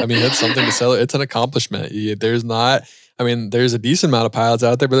 Yeah, I mean, that's something to celebrate. It's an accomplishment. There's a decent amount of pilots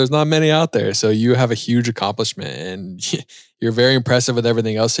out there, but there's not many out there. So you have a huge accomplishment, and you're very impressive with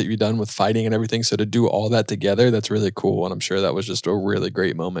everything else that you've done with fighting and everything. So to do all that together, that's really cool. And I'm sure that was just a really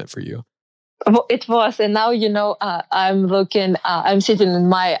great moment for you. It was. And now, I'm looking, I'm sitting in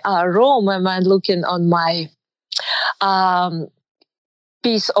my room, and I'm looking on my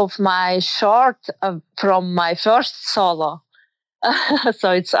piece of my shirt from my first solo.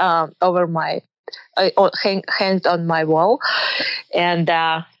 So it's over my hanged on my wall. And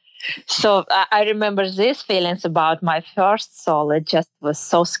so I remember these feelings about my first solo. It just was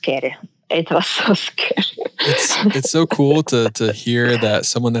so scary. It was so scary. It's so cool to hear that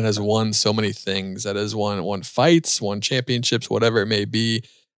someone that has won so many things, that has won fights, won championships, whatever it may be,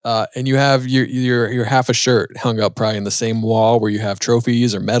 and you have your half a shirt hung up probably in the same wall where you have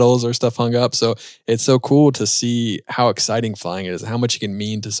trophies or medals or stuff hung up. So it's so cool to see how exciting flying is, how much it can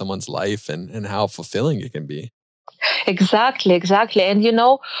mean to someone's life, and how fulfilling it can be. Exactly.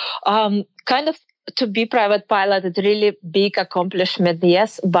 And kind of to be private pilot, it's really big accomplishment,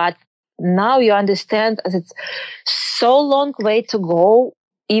 yes, but now you understand it's so long way to go,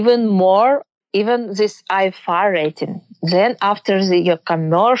 even this IFR rating. Then after your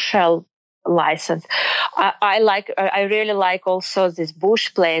commercial license, I really like also this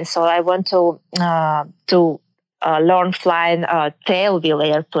bush plane. So I want to learn flying tail wheel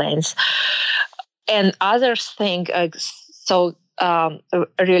airplanes. and others think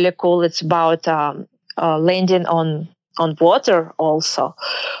really cool. It's about landing on water also.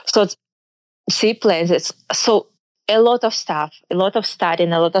 So seaplanes. It's so a lot of stuff, a lot of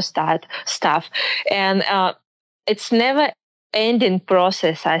studying, a lot of stuff, and it's never ending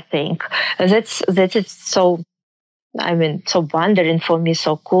process. I think that it's so. I mean, so wondering for me,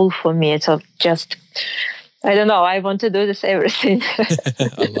 so cool for me. So just, I don't know. I want to do this everything.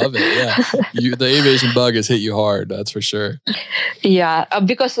 I love it. Yeah, the aviation bug has hit you hard. That's for sure. Yeah,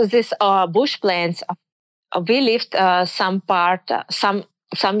 because of this bush planes, we lived some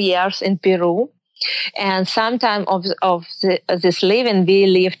years in Peru, and sometime of this living, we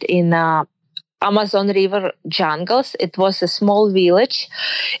lived in Amazon River jungles. It was a small village,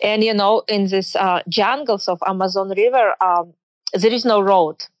 and in these jungles of Amazon River, there is no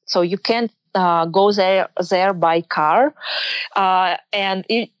road, so you can't go there by car, and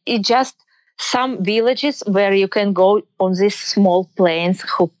it just some villages where you can go on these small planes,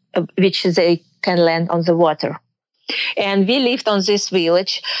 which they can land on the water. And we lived on this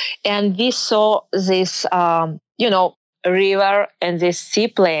village, and we saw this, river and these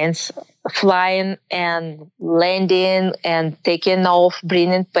seaplanes flying and landing and taking off,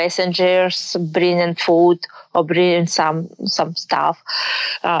 bringing passengers, bringing food, or bringing some stuff.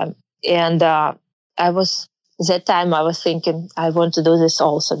 And I was that time I was thinking I want to do this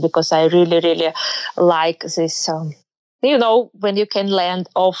also, because I really, really like this. When you can land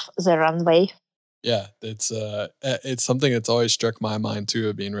off the runway. Yeah, it's something that's always struck my mind too,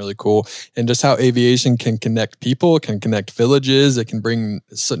 of being really cool, and just how aviation can connect people, can connect villages. It can bring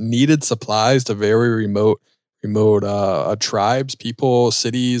needed supplies to very remote tribes, people,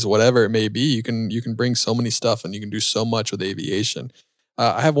 cities, whatever it may be. You can bring so many stuff, and you can do so much with aviation.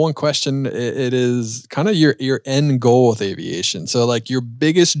 I have one question. It is kind of your end goal with aviation. So, like, your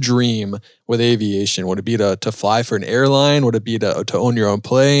biggest dream with aviation, would it be to fly for an airline? Would it be to own your own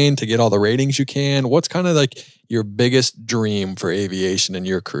plane, to get all the ratings you can? What's kind of like your biggest dream for aviation in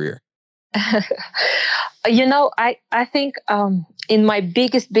your career? I think in my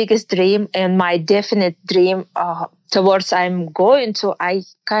biggest dream, and my definite dream towards I'm going to, I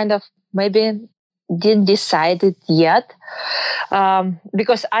kind of maybe didn't decide it yet,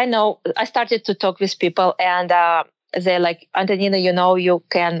 because I know I started to talk with people, and they're like, Antonina, you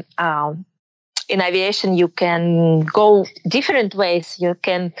can in aviation you can go different ways. You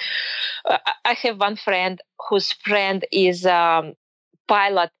can. I have one friend whose friend is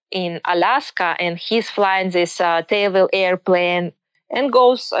pilot in Alaska, and he's flying this tailwheel airplane and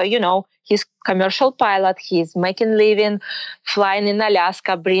goes. He's commercial pilot. He's making living flying in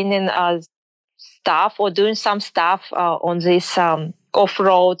Alaska, bringing stuff or doing some stuff on these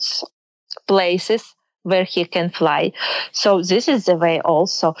off-roads places where he can fly. So this is the way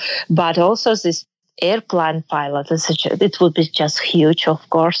also. But also this airplane pilot, it would be just huge, of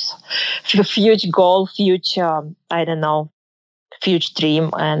course. Huge goal, huge, huge dream,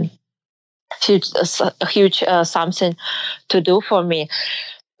 and huge something to do for me.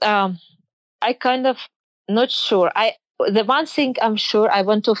 I kind of not sure. The one thing I'm sure, I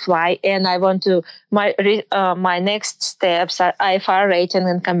want to fly, and I want to my next steps are IFR rating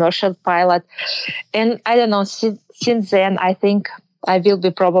and commercial pilot. And I don't know. Since then, I think I will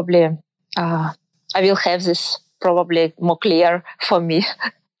be probably. I will have this probably more clear for me.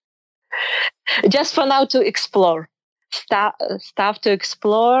 Just for now, to explore stuff to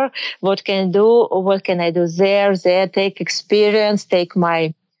explore. What can I do? What can I do there? Take experience. Take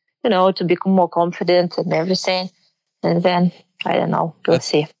my, to become more confident and everything. And then, I don't know, we'll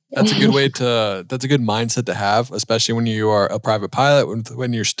see. That's a good that's a good mindset to have, especially when you are a private pilot,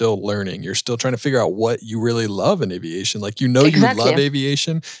 when you're still learning, you're still trying to figure out what you really love in aviation. Like, Exactly. You love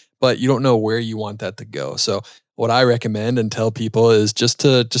aviation, but you don't know where you want that to go. So what I recommend and tell people is just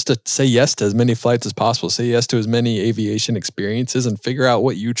to say yes to as many flights as possible, say yes to as many aviation experiences, and figure out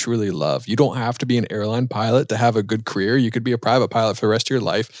what you truly love. You don't have to be an airline pilot to have a good career. You could be a private pilot for the rest of your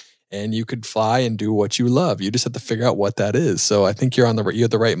life, and you could fly and do what you love. You just have to figure out what that is. So I think you have the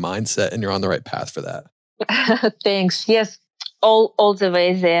right mindset, and you're on the right path for that. Thanks. Yes. All the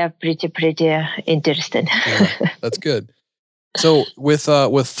way there, pretty interesting. Yeah, that's good. So with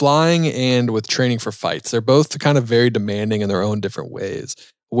flying and with training for fights, they're both kind of very demanding in their own different ways.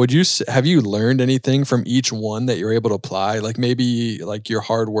 Have you learned anything from each one that you're able to apply? Like, maybe like your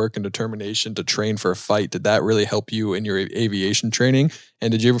hard work and determination to train for a fight, did that really help you in your aviation training? And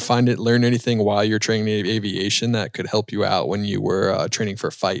did you ever learn anything while you're training aviation that could help you out when you were training for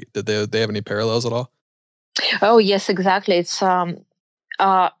a fight? Did they have any parallels at all? Oh yes, exactly. It's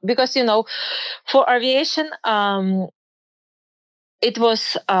because for aviation, it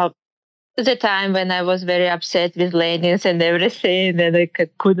was the time when I was very upset with landings and everything, and I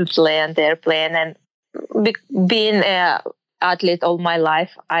couldn't land the airplane. And being an athlete all my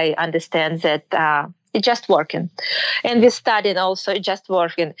life, I understand that it's just working. And we studied also just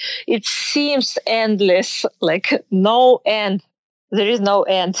working. It seems endless, like no end. There is no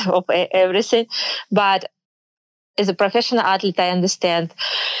end of everything. But as a professional athlete, I understand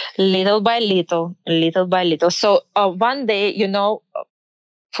little by little, little by little. So one day,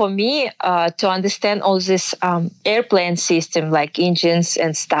 for me to understand all this airplane system, like engines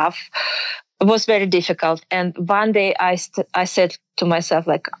and stuff, was very difficult. And one day I said to myself,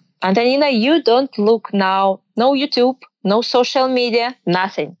 like, Antonina, you don't look now, no YouTube, no social media,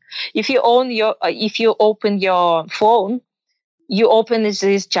 nothing. If you open your phone, you open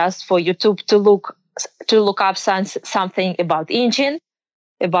this just for YouTube to look up something about engine,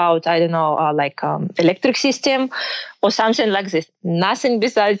 about, I don't know, electric system or something like this. Nothing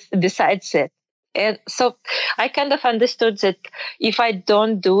besides it. And so I kind of understood that if I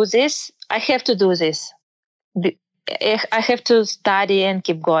don't do this, I have to do this. I have to study and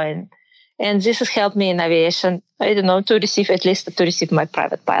keep going. And this has helped me in aviation, I don't know, to receive my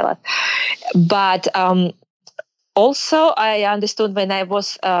private pilot. But also I understood when I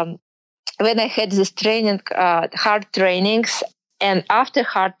had this training, hard trainings, and after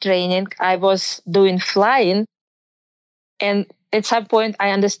hard training, I was doing flying. And at some point, I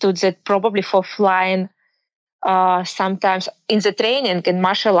understood that probably for flying, sometimes in the training in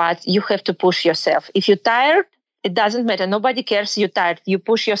martial arts, you have to push yourself. If you're tired, it doesn't matter. Nobody cares you're tired. You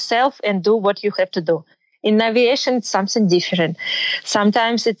push yourself and do what you have to do. In aviation, it's something different.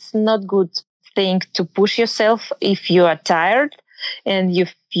 Sometimes it's not good thing to push yourself if you are tired and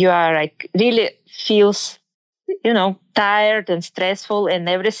you are like really feels, tired and stressful and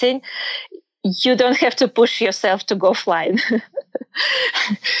everything. You don't have to push yourself to go flying.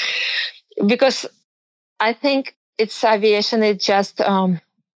 Because I think it's aviation. It's just,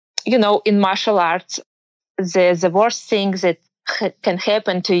 in martial arts, the worst thing that can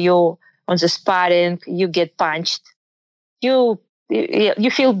happen to you on the sparring, you get punched. You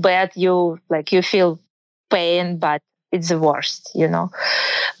feel bad. You feel pain, but it's the worst,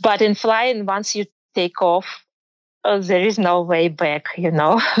 But in flying, once you take off, there is no way back,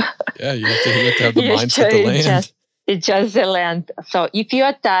 Yeah, you have to have the mindset to land. It's just the land. So if you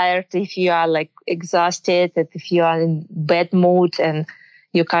are tired, if you are like exhausted, if you are in bad mood and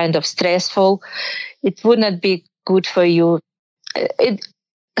you're kind of stressful, it would not be good for you.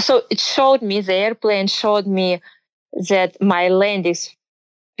 So it showed me, the airplane showed me that my landings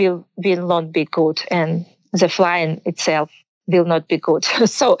will not be good, and the flying itself will not be good.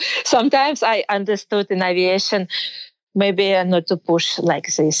 So sometimes I understood in aviation, maybe not to push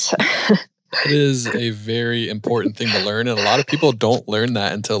like this. It is a very important thing to learn, and a lot of people don't learn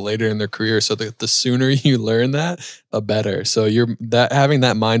that until later in their career. So the sooner you learn that, the better. So having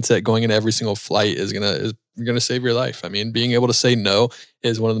that mindset going into every single flight is gonna save your life. I mean, being able to say no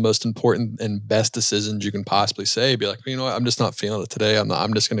is one of the most important and best decisions you can possibly say. Be like, you know what, I'm just not feeling it today.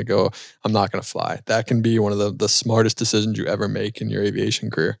 I'm just gonna go. I'm not gonna fly. That can be one of the smartest decisions you ever make in your aviation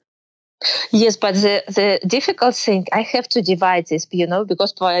career. Yes, but the difficult thing, I have to divide this,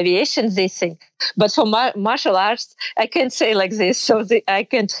 because for aviation, they think. But for martial arts, I can't say like this. So I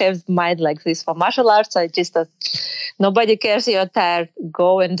can't have mind like this. For martial arts, I just, nobody cares you're tired.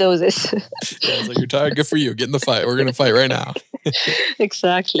 Go and do this. Yeah, it's like, you're tired, good for you. Get in the fight. We're going to fight right now.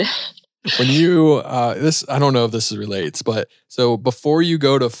 Exactly. When you, I don't know if this relates, but so before you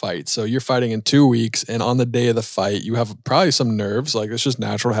go to fight, so you're fighting in 2 weeks, and on the day of the fight, you have probably some nerves. Like, it's just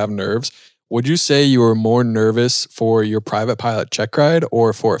natural to have nerves. Would you say you were more nervous for your private pilot check ride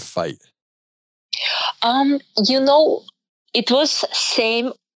or for a fight? It was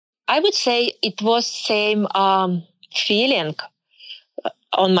same. I would say it was same feeling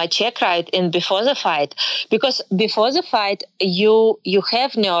on my check ride and before the fight, because before the fight you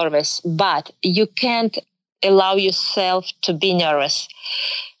have nervous, but you can't allow yourself to be nervous.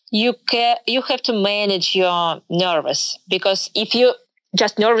 You have to manage your nervous, because if you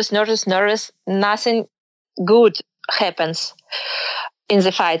just nervous, nothing good happens in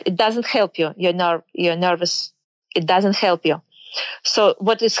the fight. It doesn't help you. You're nervous. It doesn't help you. So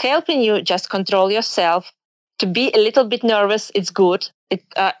what is helping you, just control yourself. To be a little bit nervous, it's good.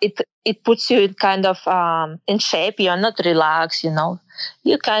 It puts you in kind of in shape. You're not relaxed,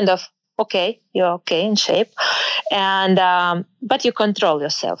 You kind of you're okay in shape, and but you control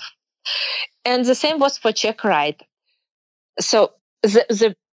yourself. And the same was for check ride. So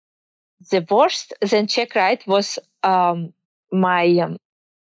the worst than check ride was my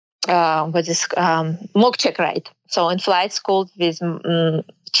mock check ride. So in flight school with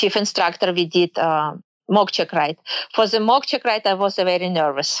chief instructor, we did mock check ride. For the mock check ride, I was very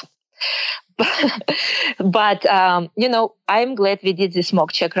nervous. But I'm glad we did this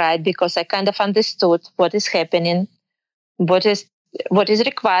mock check ride because I kind of understood what is happening, what is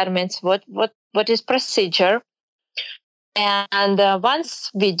requirements, what is procedure. And once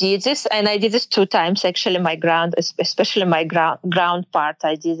we did this, and I did this 2 times actually, especially my ground part,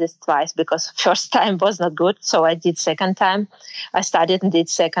 I did this twice because first time was not good, so I did second time. I studied and did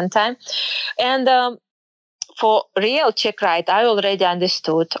second time, and for real check ride, I already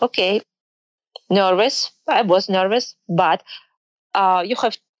understood. Okay, nervous. I was nervous, but you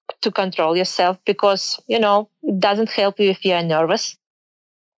have to control yourself because it doesn't help you if you are nervous.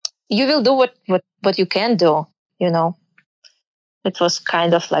 You will do what you can do. It was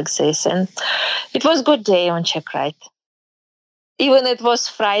kind of like this, and it was a good day on check ride. Even it was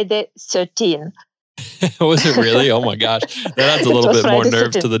Friday 13. Was it really? Oh my gosh, that adds a little bit more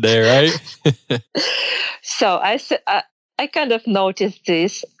nerves to the day, right? So I kind of noticed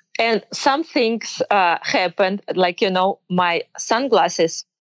this, and some things happened. Like my sunglasses.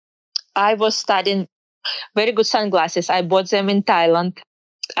 I was studying very good sunglasses. I bought them in Thailand.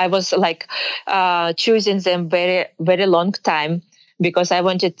 I was like choosing them very very long time because I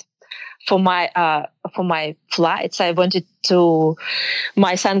wanted for my flights. I wanted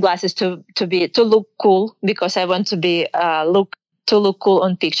my sunglasses to look cool because I want to be look cool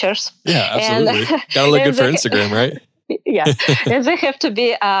on pictures. Yeah, absolutely. Gotta look good for Instagram, right? Yeah, and they have to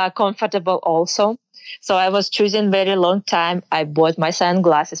be comfortable also. So I was choosing very long time. I bought my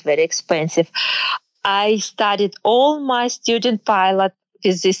sunglasses, very expensive. I studied all my student pilot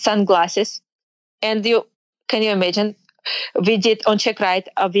with these sunglasses, and can you imagine? We did on check ride.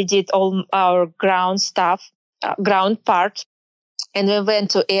 We did all our ground stuff, ground part, and we went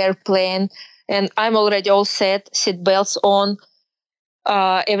to airplane. And I'm already all set, seat belts on,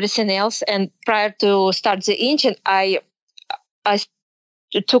 everything else. And prior to start the engine, I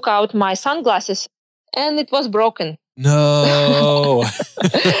took out my sunglasses, and it was broken. No.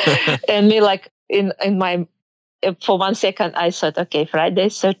 And me like in my. For 1 second, I thought, okay, Friday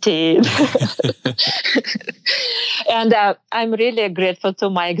 13. And I'm really grateful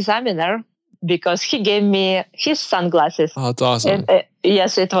to my examiner because he gave me his sunglasses. Oh, that's awesome. And,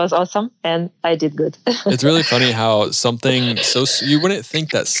 yes, it was awesome. And I did good. It's really funny how something you wouldn't think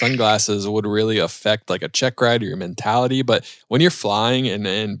that sunglasses would really affect like a check ride or your mentality. But when you're flying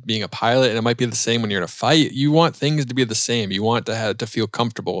and being a pilot, and it might be the same when you're in a fight, you want things to be the same. You want to feel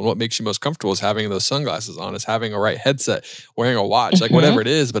comfortable. And what makes you most comfortable is having those sunglasses on, is having a right headset, wearing a watch, like whatever it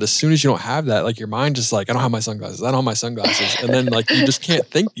is. But as soon as you don't have that, like your mind just like, I don't have my sunglasses. I don't have my sunglasses. And then like, you just can't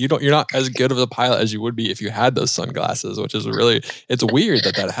think, you're not as good of a pilot as you would be if you had those sunglasses, which is really, it's weird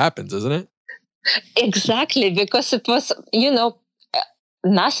that happens, isn't it? Exactly, because it was,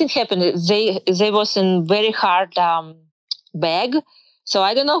 nothing happened. They was in very hard bag, so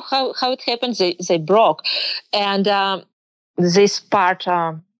I don't know how it happened. They broke, and this part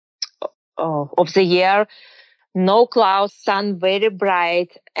of the year, no clouds, sun very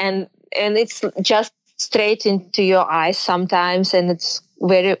bright, and it's just straight into your eyes sometimes, and it's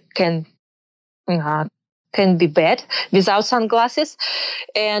very can be bad without sunglasses.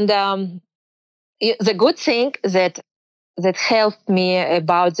 And the good thing that helped me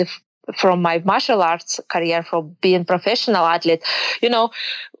from my martial arts career, from being professional athlete,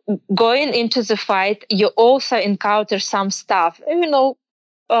 going into the fight, you also encounter some stuff,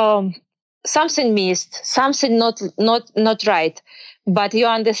 something missed, something not right, but you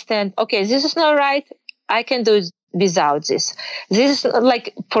understand, okay, this is not right, I can do without this. This is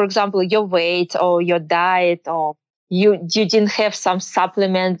like, for example, your weight or your diet, or you didn't have some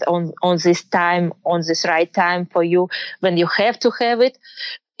supplement on this time, on this right time for you when you have to have it.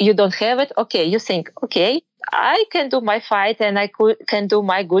 You don't have it. Okay, you think, okay, I can do my fight and I can do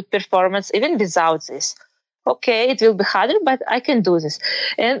my good performance even without this. Okay, it will be harder, but I can do this.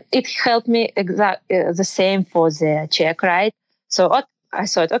 And it helped me the same for the check ride. So I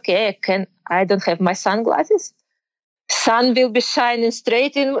thought, okay, I don't have my sunglasses. Sun will be shining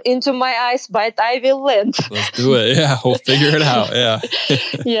straight into my eyes, but I will land. Let's do it. Yeah, we'll figure it out. Yeah.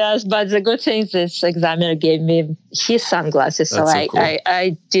 Yes, but the good thing is this examiner gave me his sunglasses, so cool.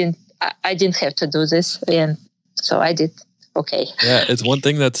 I didn't have to do this, and so I did. okay. Yeah, it's one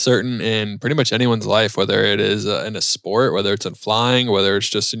thing that's certain in pretty much anyone's life, whether it is in a sport, whether it's in flying, whether it's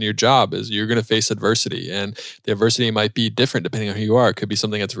just in your job, is you're going to face adversity. And the adversity might be different depending on who you are. It could be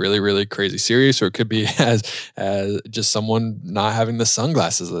something that's really, really crazy serious, or it could be as just someone not having the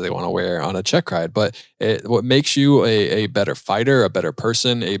sunglasses that they want to wear on a check ride. But what makes you a better fighter, a better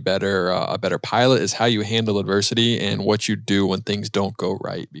person, a better pilot is how you handle adversity and what you do when things don't go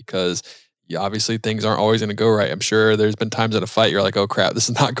right. Because obviously things aren't always going to go right. I'm sure there's been times in a fight you're like, oh crap, this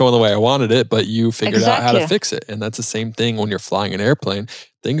is not going the way I wanted it, but you figured out how to fix it. And that's the same thing when you're flying an airplane.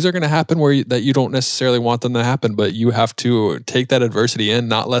 Things are going to happen that you don't necessarily want them to happen, but you have to take that adversity in,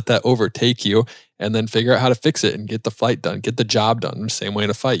 not let that overtake you, and then figure out how to fix it and get the flight done, get the job done. Same way in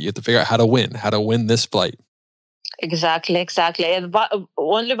a fight. You have to figure out how to win this flight. Exactly. And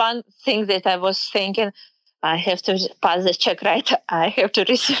only one thing that I was thinking, I have to pass the check ride. I have to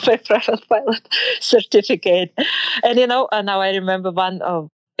receive my private pilot certificate. And, now I remember one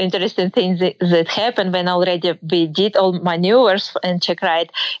interesting thing that happened when already we did all maneuvers and check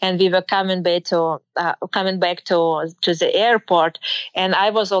ride, and we were coming back to the airport, and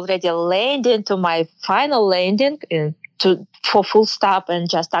I was already landing to my final landing for full stop and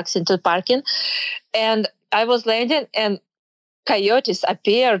just taxi to parking. And I was landing, and coyotes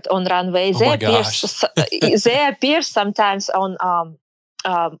appeared on runway. They appear sometimes on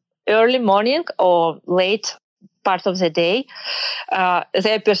early morning or late part of the day.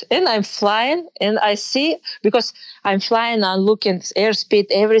 They appear, and I'm flying, and I see, because I'm flying, I'm looking airspeed,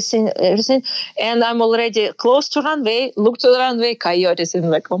 everything, and I'm already close to runway. Look to the runway, coyotes, and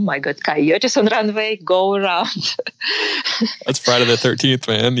like, oh my god, coyotes on runway, go around. That's Friday the 13th,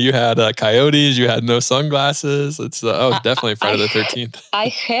 man. You had coyotes, you had no sunglasses. It's definitely Friday the 13th. I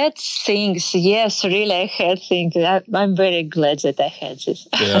had things, yes, really, I had things. I'm very glad that I had this.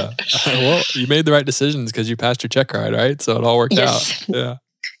 Yeah, well, you made the right decisions because you passed your check ride, right? So it all worked out. Yeah.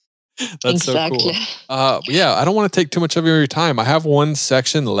 That's exactly. So cool. Yeah, I don't want to take too much of your time. I have one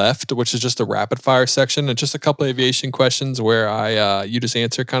section left, which is just a rapid fire section, and just a couple of aviation questions where you just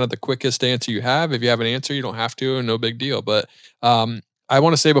answer kind of the quickest answer you have. If you have an answer, you don't have to, no big deal. But I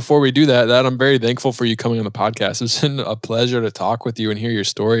want to say before we do that I'm very thankful for you coming on the podcast. It's been a pleasure to talk with you and hear your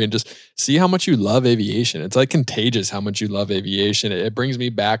story and just see how much you love aviation. It's like contagious how much you love aviation. It brings me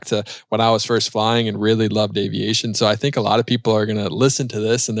back to when I was first flying and really loved aviation. So I think a lot of people are going to listen to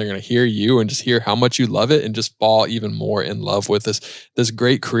this and they're going to hear you and just hear how much you love it and just fall even more in love with this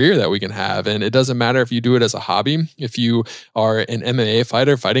great career that we can have. And it doesn't matter if you do it as a hobby. If you are an MMA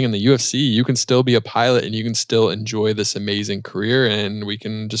fighter fighting in the UFC, you can still be a pilot and you can still enjoy this amazing career, and we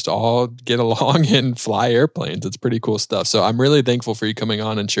can just all get along and fly airplanes. It's pretty cool stuff. So I'm really thankful for you coming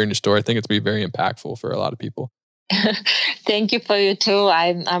on and sharing your story. I think it's going to be very impactful for a lot of people. Thank you for you too.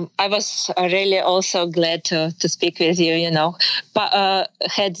 I was really also glad to speak with you. But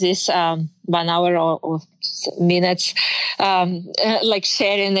had this 1 hour or minutes, like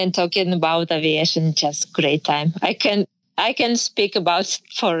sharing and talking about aviation. Just great time. I can speak about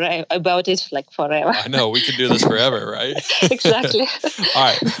it like forever. I know, we could do this forever, right? Exactly. All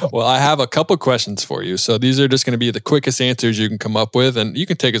right. Well, I have a couple questions for you. So these are just going to be the quickest answers you can come up with, and you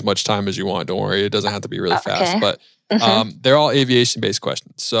can take as much time as you want. Don't worry. It doesn't have to be really fast, but they're all aviation-based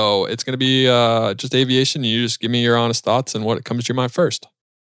questions. So it's going to be just aviation. You just give me your honest thoughts and what comes to your mind first.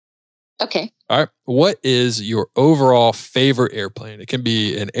 Okay. All right. What is your overall favorite airplane? It can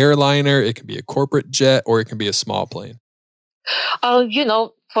be an airliner, it can be a corporate jet, or it can be a small plane.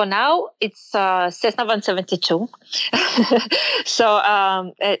 For now, it's Cessna 172. So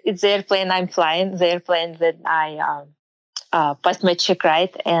it's the airplane I'm flying, the airplane that I passed my check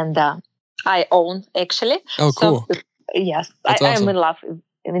ride and I own, actually. Oh, cool. So, yes, That's awesome. I'm in love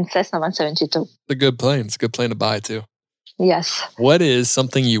with Cessna 172. It's a good plane. It's a good plane to buy, too. Yes. What is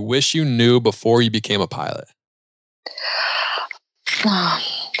something you wish you knew before you became a pilot?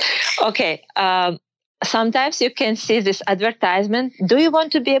 Okay. Sometimes you can see this advertisement. Do you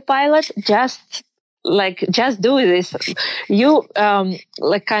want to be a pilot? Just do this. You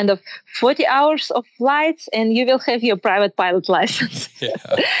like kind of 40 hours of flights and you will have your private pilot license. Yeah.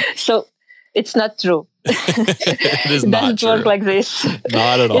 So it's not true. It is not doesn't true. work like this.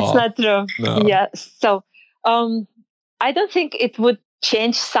 Not at all. It's not true. No. Yeah. So I don't think it would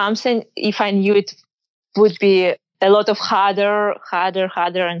change something if I knew it would be a lot of harder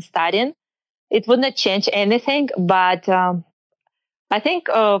and studying. It would not change anything, but I think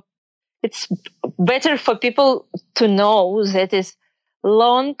it's better for people to know that it's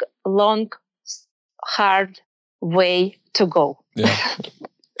long, hard way to go. Yeah,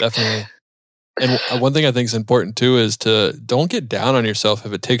 definitely. And one thing I think is important too is to don't get down on yourself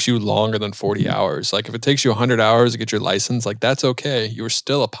if it takes you longer than 40 hours. Like if it takes you 100 hours to get your license, like that's okay. You're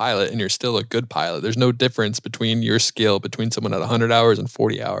still a pilot and you're still a good pilot. There's no difference between your skill between someone at 100 hours and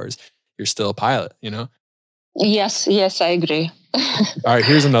 40 hours. You're still a pilot, you know? Yes, I agree. All right,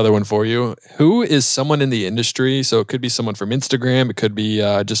 here's another one for you. Who is someone in the industry? So it could be someone from Instagram. It could be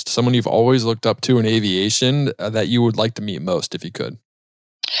just someone you've always looked up to in aviation that you would like to meet most if you could.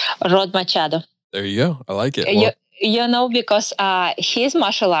 Rod Machado. There you go. I like it. Well, you know, because he's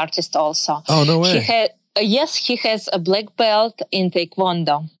martial artist also. Oh, no way. He has a black belt in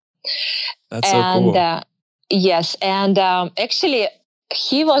Taekwondo. That's so cool. Yes, and actually,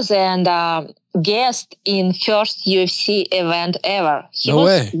 he was a guest in first UFC event ever. No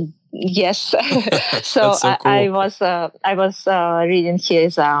way. Yes. So, so cool. I was reading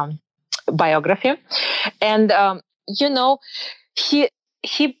his biography, and you know, he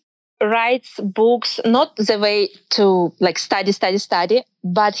writes books not the way to like study,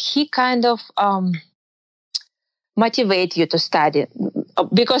 but he kind of motivate you to study,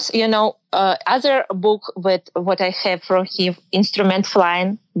 because you know other book with what I have from him, instrument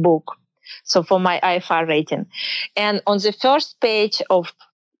flying book, so for my IFR rating, and on the first page of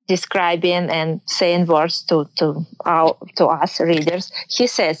describing and saying words to us readers, he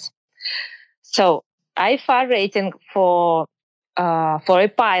says, so IFR rating for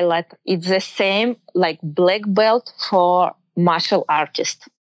a pilot, it's the same like black belt for martial artist.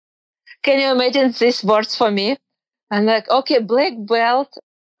 Can you imagine these words for me? I'm like, okay, black belt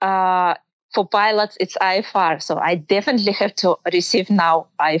for pilots, it's IFR. So I definitely have to receive now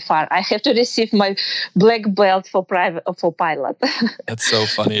IFR. I have to receive my black belt for pilot. That's so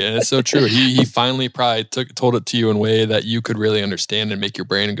funny. And it's so true. He finally probably told it to you in a way that you could really understand and make your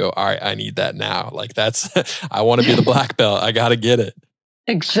brain go, all right, I need that now. Like I want to be the black belt. I got to get it.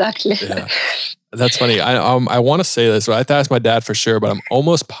 Exactly. Yeah. That's funny. I want to say this. So I have to ask my dad for sure, but I'm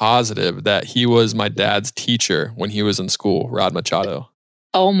almost positive that he was my dad's teacher when he was in school, Rod Machado.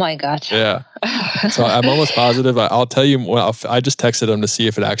 Oh my God. Yeah. So I'm almost positive. I'll tell you. Well, I just texted him to see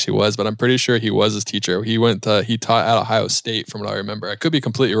if it actually was, but I'm pretty sure he was his teacher. He taught at Ohio State, from what I remember. I could be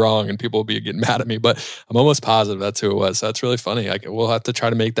completely wrong, and people will be getting mad at me, but I'm almost positive that's who it was. So that's really funny. We'll have to try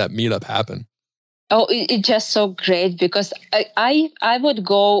to make that meetup happen. Oh, it's just so great, because I would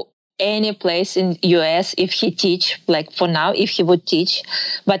go any place in US if he teach, like for now, if he would teach,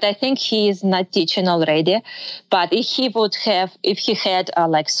 but I think he is not teaching already. But if he had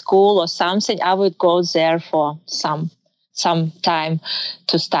like school or something, I would go there for some time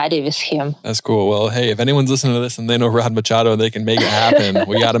to study with him. That's cool. Well, hey, if anyone's listening to this and they know Rod Machado and they can make it happen,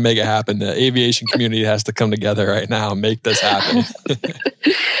 we got to make it happen. The aviation community has to come together right now and make this happen.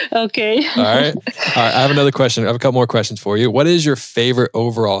 Okay. All right. I have another question. I have a couple more questions for you. What is your favorite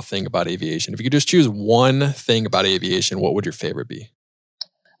overall thing about aviation? If you could just choose one thing about aviation, what would your favorite be?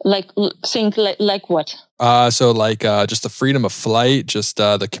 Like what? So just the freedom of flight, just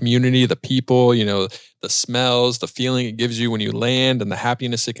the community, the people, you know, the smells, the feeling it gives you when you land, and the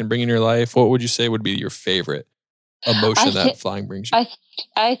happiness it can bring in your life. What would you say would be your favorite emotion that flying brings you?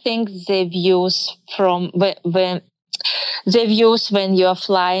 I think the views from when you're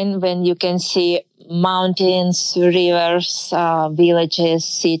flying, when you can see mountains, rivers, villages,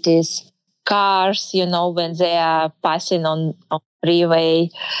 cities, cars, you know, when they are passing on freeway,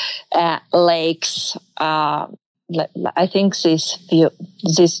 lakes. I think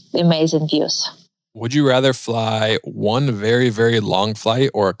these amazing views. Would you rather fly one very, very long flight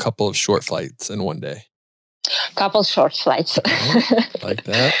or a couple of short flights in one day? Couple short flights. Like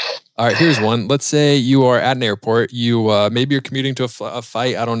that. All right, here's one. Let's say you are at an airport. You maybe you're commuting to a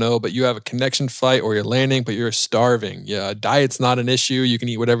flight. I don't know, but you have a connection flight or you're landing, but you're starving. Yeah, diet's not an issue. You can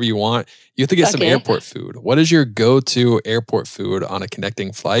eat whatever you want. You have to get some airport food. What is your go-to airport food on a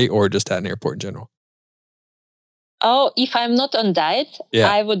connecting flight or just at an airport in general? Oh, if I'm not on diet,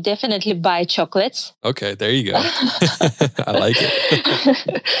 I would definitely buy chocolates. Okay, there you go. I like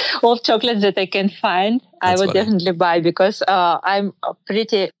it. All chocolates that I can find, I would definitely buy, because I'm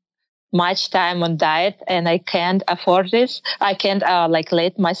pretty much time on diet and I can't afford this. I can't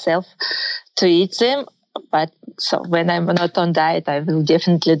let myself to eat them. But so when I'm not on diet, I will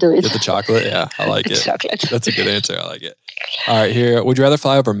definitely do it. Get the chocolate? Yeah, I like it. Chocolate. That's a good answer. I like it. All right, here. Would you rather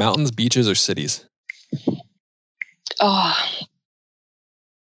fly over mountains, beaches, or cities? Oh,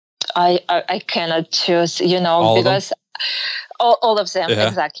 I cannot choose, you know, because all of them,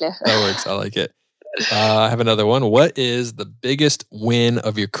 exactly. That works. I like it. I have another one. What is the biggest win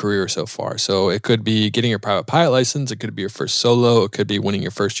of your career so far? So it could be getting your private pilot license. It could be your first solo. It could be winning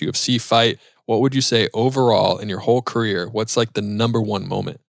your first UFC fight. What would you say overall in your whole career? What's like the number one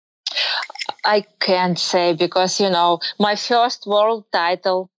moment? I can't say because, my first world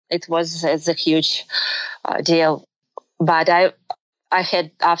title, it was a huge deal. But I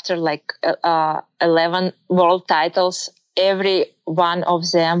had after 11 world titles, every one of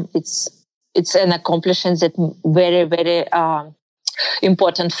them, it's an accomplishment that very, very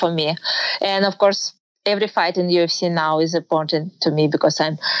important for me. And of course, every fight in UFC now is important to me because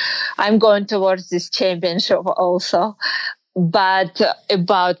I'm going towards this championship also. But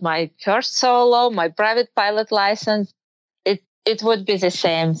about my first solo, my private pilot license, it would be the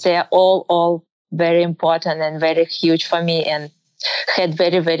same. They're all very important and very huge for me and had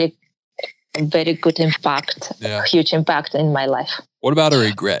very, very, very good impact, huge impact in my life. What about a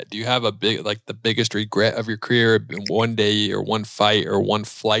regret? Do you have the biggest regret of your career, one day or one fight or one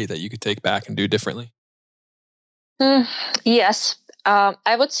flight that you could take back and do differently? Yes.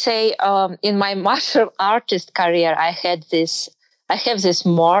 I would say in my martial artist career, I have this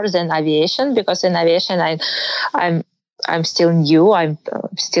more than aviation, because in aviation I'm still new. I'm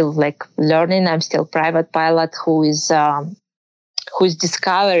still learning. I'm still private pilot who is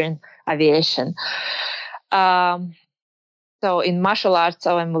discovering aviation. So in martial arts,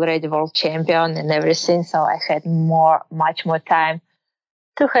 I'm already world champion and everything. So I had much more time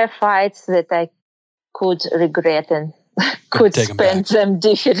to have fights that I could regret and could spend them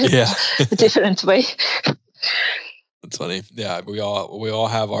different way. That's funny. Yeah, we all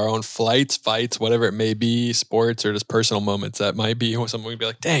have our own fights, whatever it may be, sports or just personal moments that might be something we'd be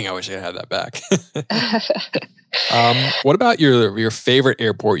like, dang, I wish I had that back. What about your favorite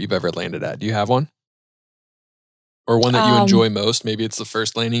airport you've ever landed at? Do you have one? Or one that you enjoy most? Maybe it's the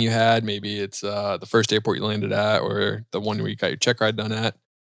first landing you had. Maybe it's the first airport you landed at, or the one where you got your check ride done at.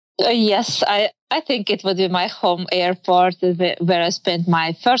 Yes, I think it would be my home airport where I spent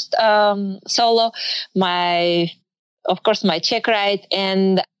my first solo, of course, my check ride.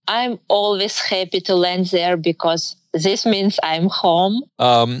 And I'm always happy to land there because this means I'm home.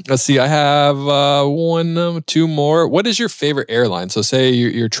 Let's see. I have two more. What is your favorite airline? So say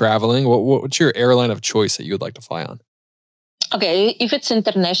you're traveling. What's your airline of choice that you would like to fly on? Okay, if it's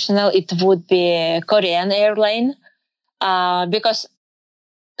international, it would be Korean airline because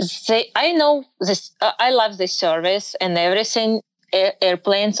I know this. I love this service and everything.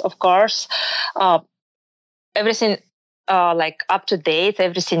 Airplanes, of course, everything. Up to date,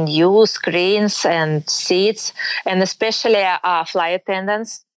 everything new, screens and seats, and especially flight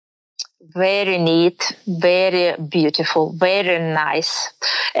attendants, very neat, very beautiful, very nice.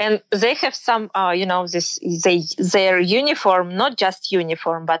 And they have some, their uniform, not just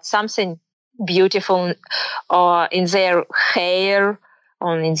uniform, but something beautiful in their hair,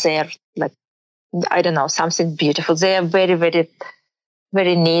 or in their, I don't know, something beautiful. They are very, very,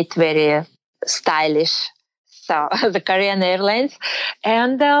 very neat, very stylish. So the Korean Airlines.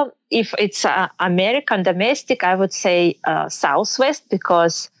 And if it's American domestic, I would say Southwest,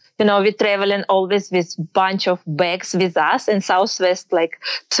 because, we're traveling always with bunch of bags with us, and Southwest,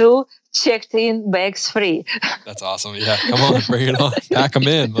 2 checked in bags free. That's awesome. Yeah. Come on, bring it on. Pack them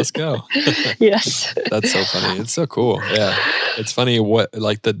in. Let's go. Yes. That's so funny. It's so cool. Yeah. It's funny what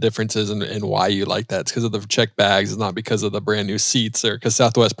the differences and why you like that. It's because of the checked bags. It's not because of the brand new seats, or because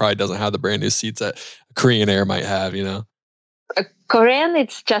Southwest probably doesn't have the brand new seats that Korean Air might have, Korean,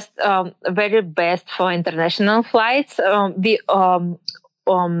 it's just very best for international flights. A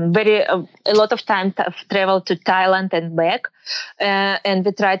lot of time travel to Thailand and back, and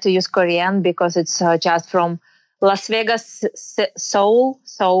we try to use Korean because it's just from Las Vegas, Seoul,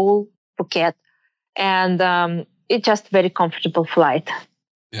 Phuket, and it's just very comfortable flight.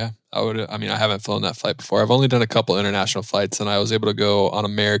 Yeah, I haven't flown that flight before. I've only done a couple international flights, and I was able to go on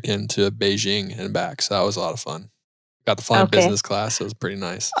American to Beijing and back, so that was a lot of fun. Got to fly in business class, so it was pretty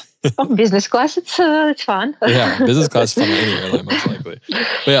nice. Business class, it's fun. Yeah, business class is fun on any airline, most likely.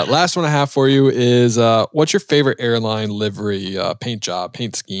 But yeah, last one I have for you is, what's your favorite airline livery, paint job,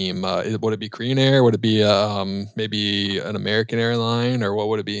 paint scheme? Would it be Korean Air? Would it be maybe an American airline, or what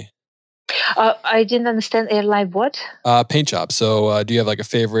would it be? I didn't understand airline what? Paint job. So do you have a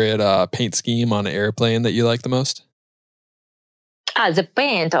favorite paint scheme on an airplane that you like the most? The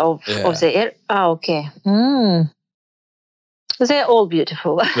paint of the air. Oh, okay. They're all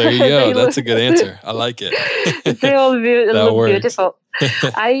beautiful. There you go. That's a good answer. I like it. They all look beautiful.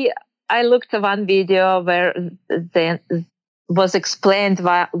 I looked at one video where they was explained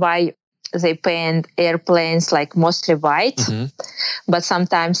why they paint airplanes mostly white, but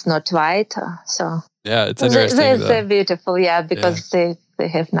sometimes not white. So yeah, it's interesting. They're beautiful, because they They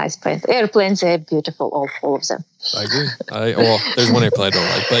have nice planes. Airplanes, they're beautiful, all of them. I agree. Well, there's one airplane I don't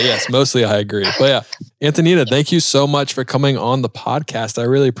like, but yes, mostly I agree. But yeah, Antonita, thank you so much for coming on the podcast. I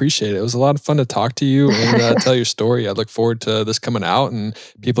really appreciate it. It was a lot of fun to talk to you and tell your story. I look forward to this coming out and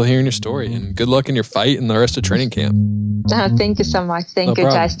people hearing your story. And good luck in your fight and the rest of training camp. Thank you so much. Thank you,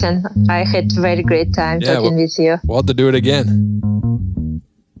 Justin. I had a very great time talking with you. We'll have to do it again.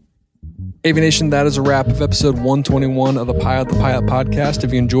 Aviation, that is a wrap of episode 121 of the Pilot podcast.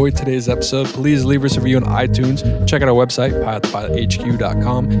 If you enjoyed today's episode, please leave us a review on iTunes. Check out our website,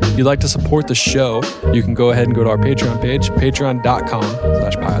 pilotthepilot.hq.com. If you'd like to support the show, you can go ahead and go to our Patreon page,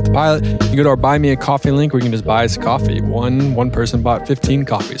 patreon.com/pilotthepilot. You can go to our Buy Me a Coffee link where you can just buy us a coffee. One person bought 15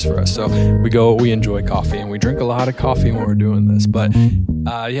 coffees for us. So we enjoy coffee and we drink a lot of coffee when we're doing this. But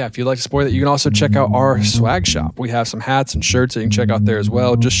if you'd like to support it, you can also check out our swag shop. We have some hats and shirts that you can check out there as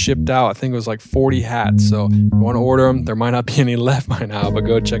well. Just shipped out, I think it was like 40 hats. So if you want to order them, there might not be any left by now, but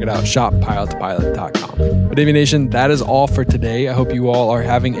go check it out. Shop.pilotthepilot.com. But Aviation, that is all for today. I hope you all are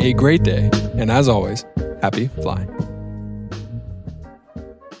having a great day. And as always, happy flying.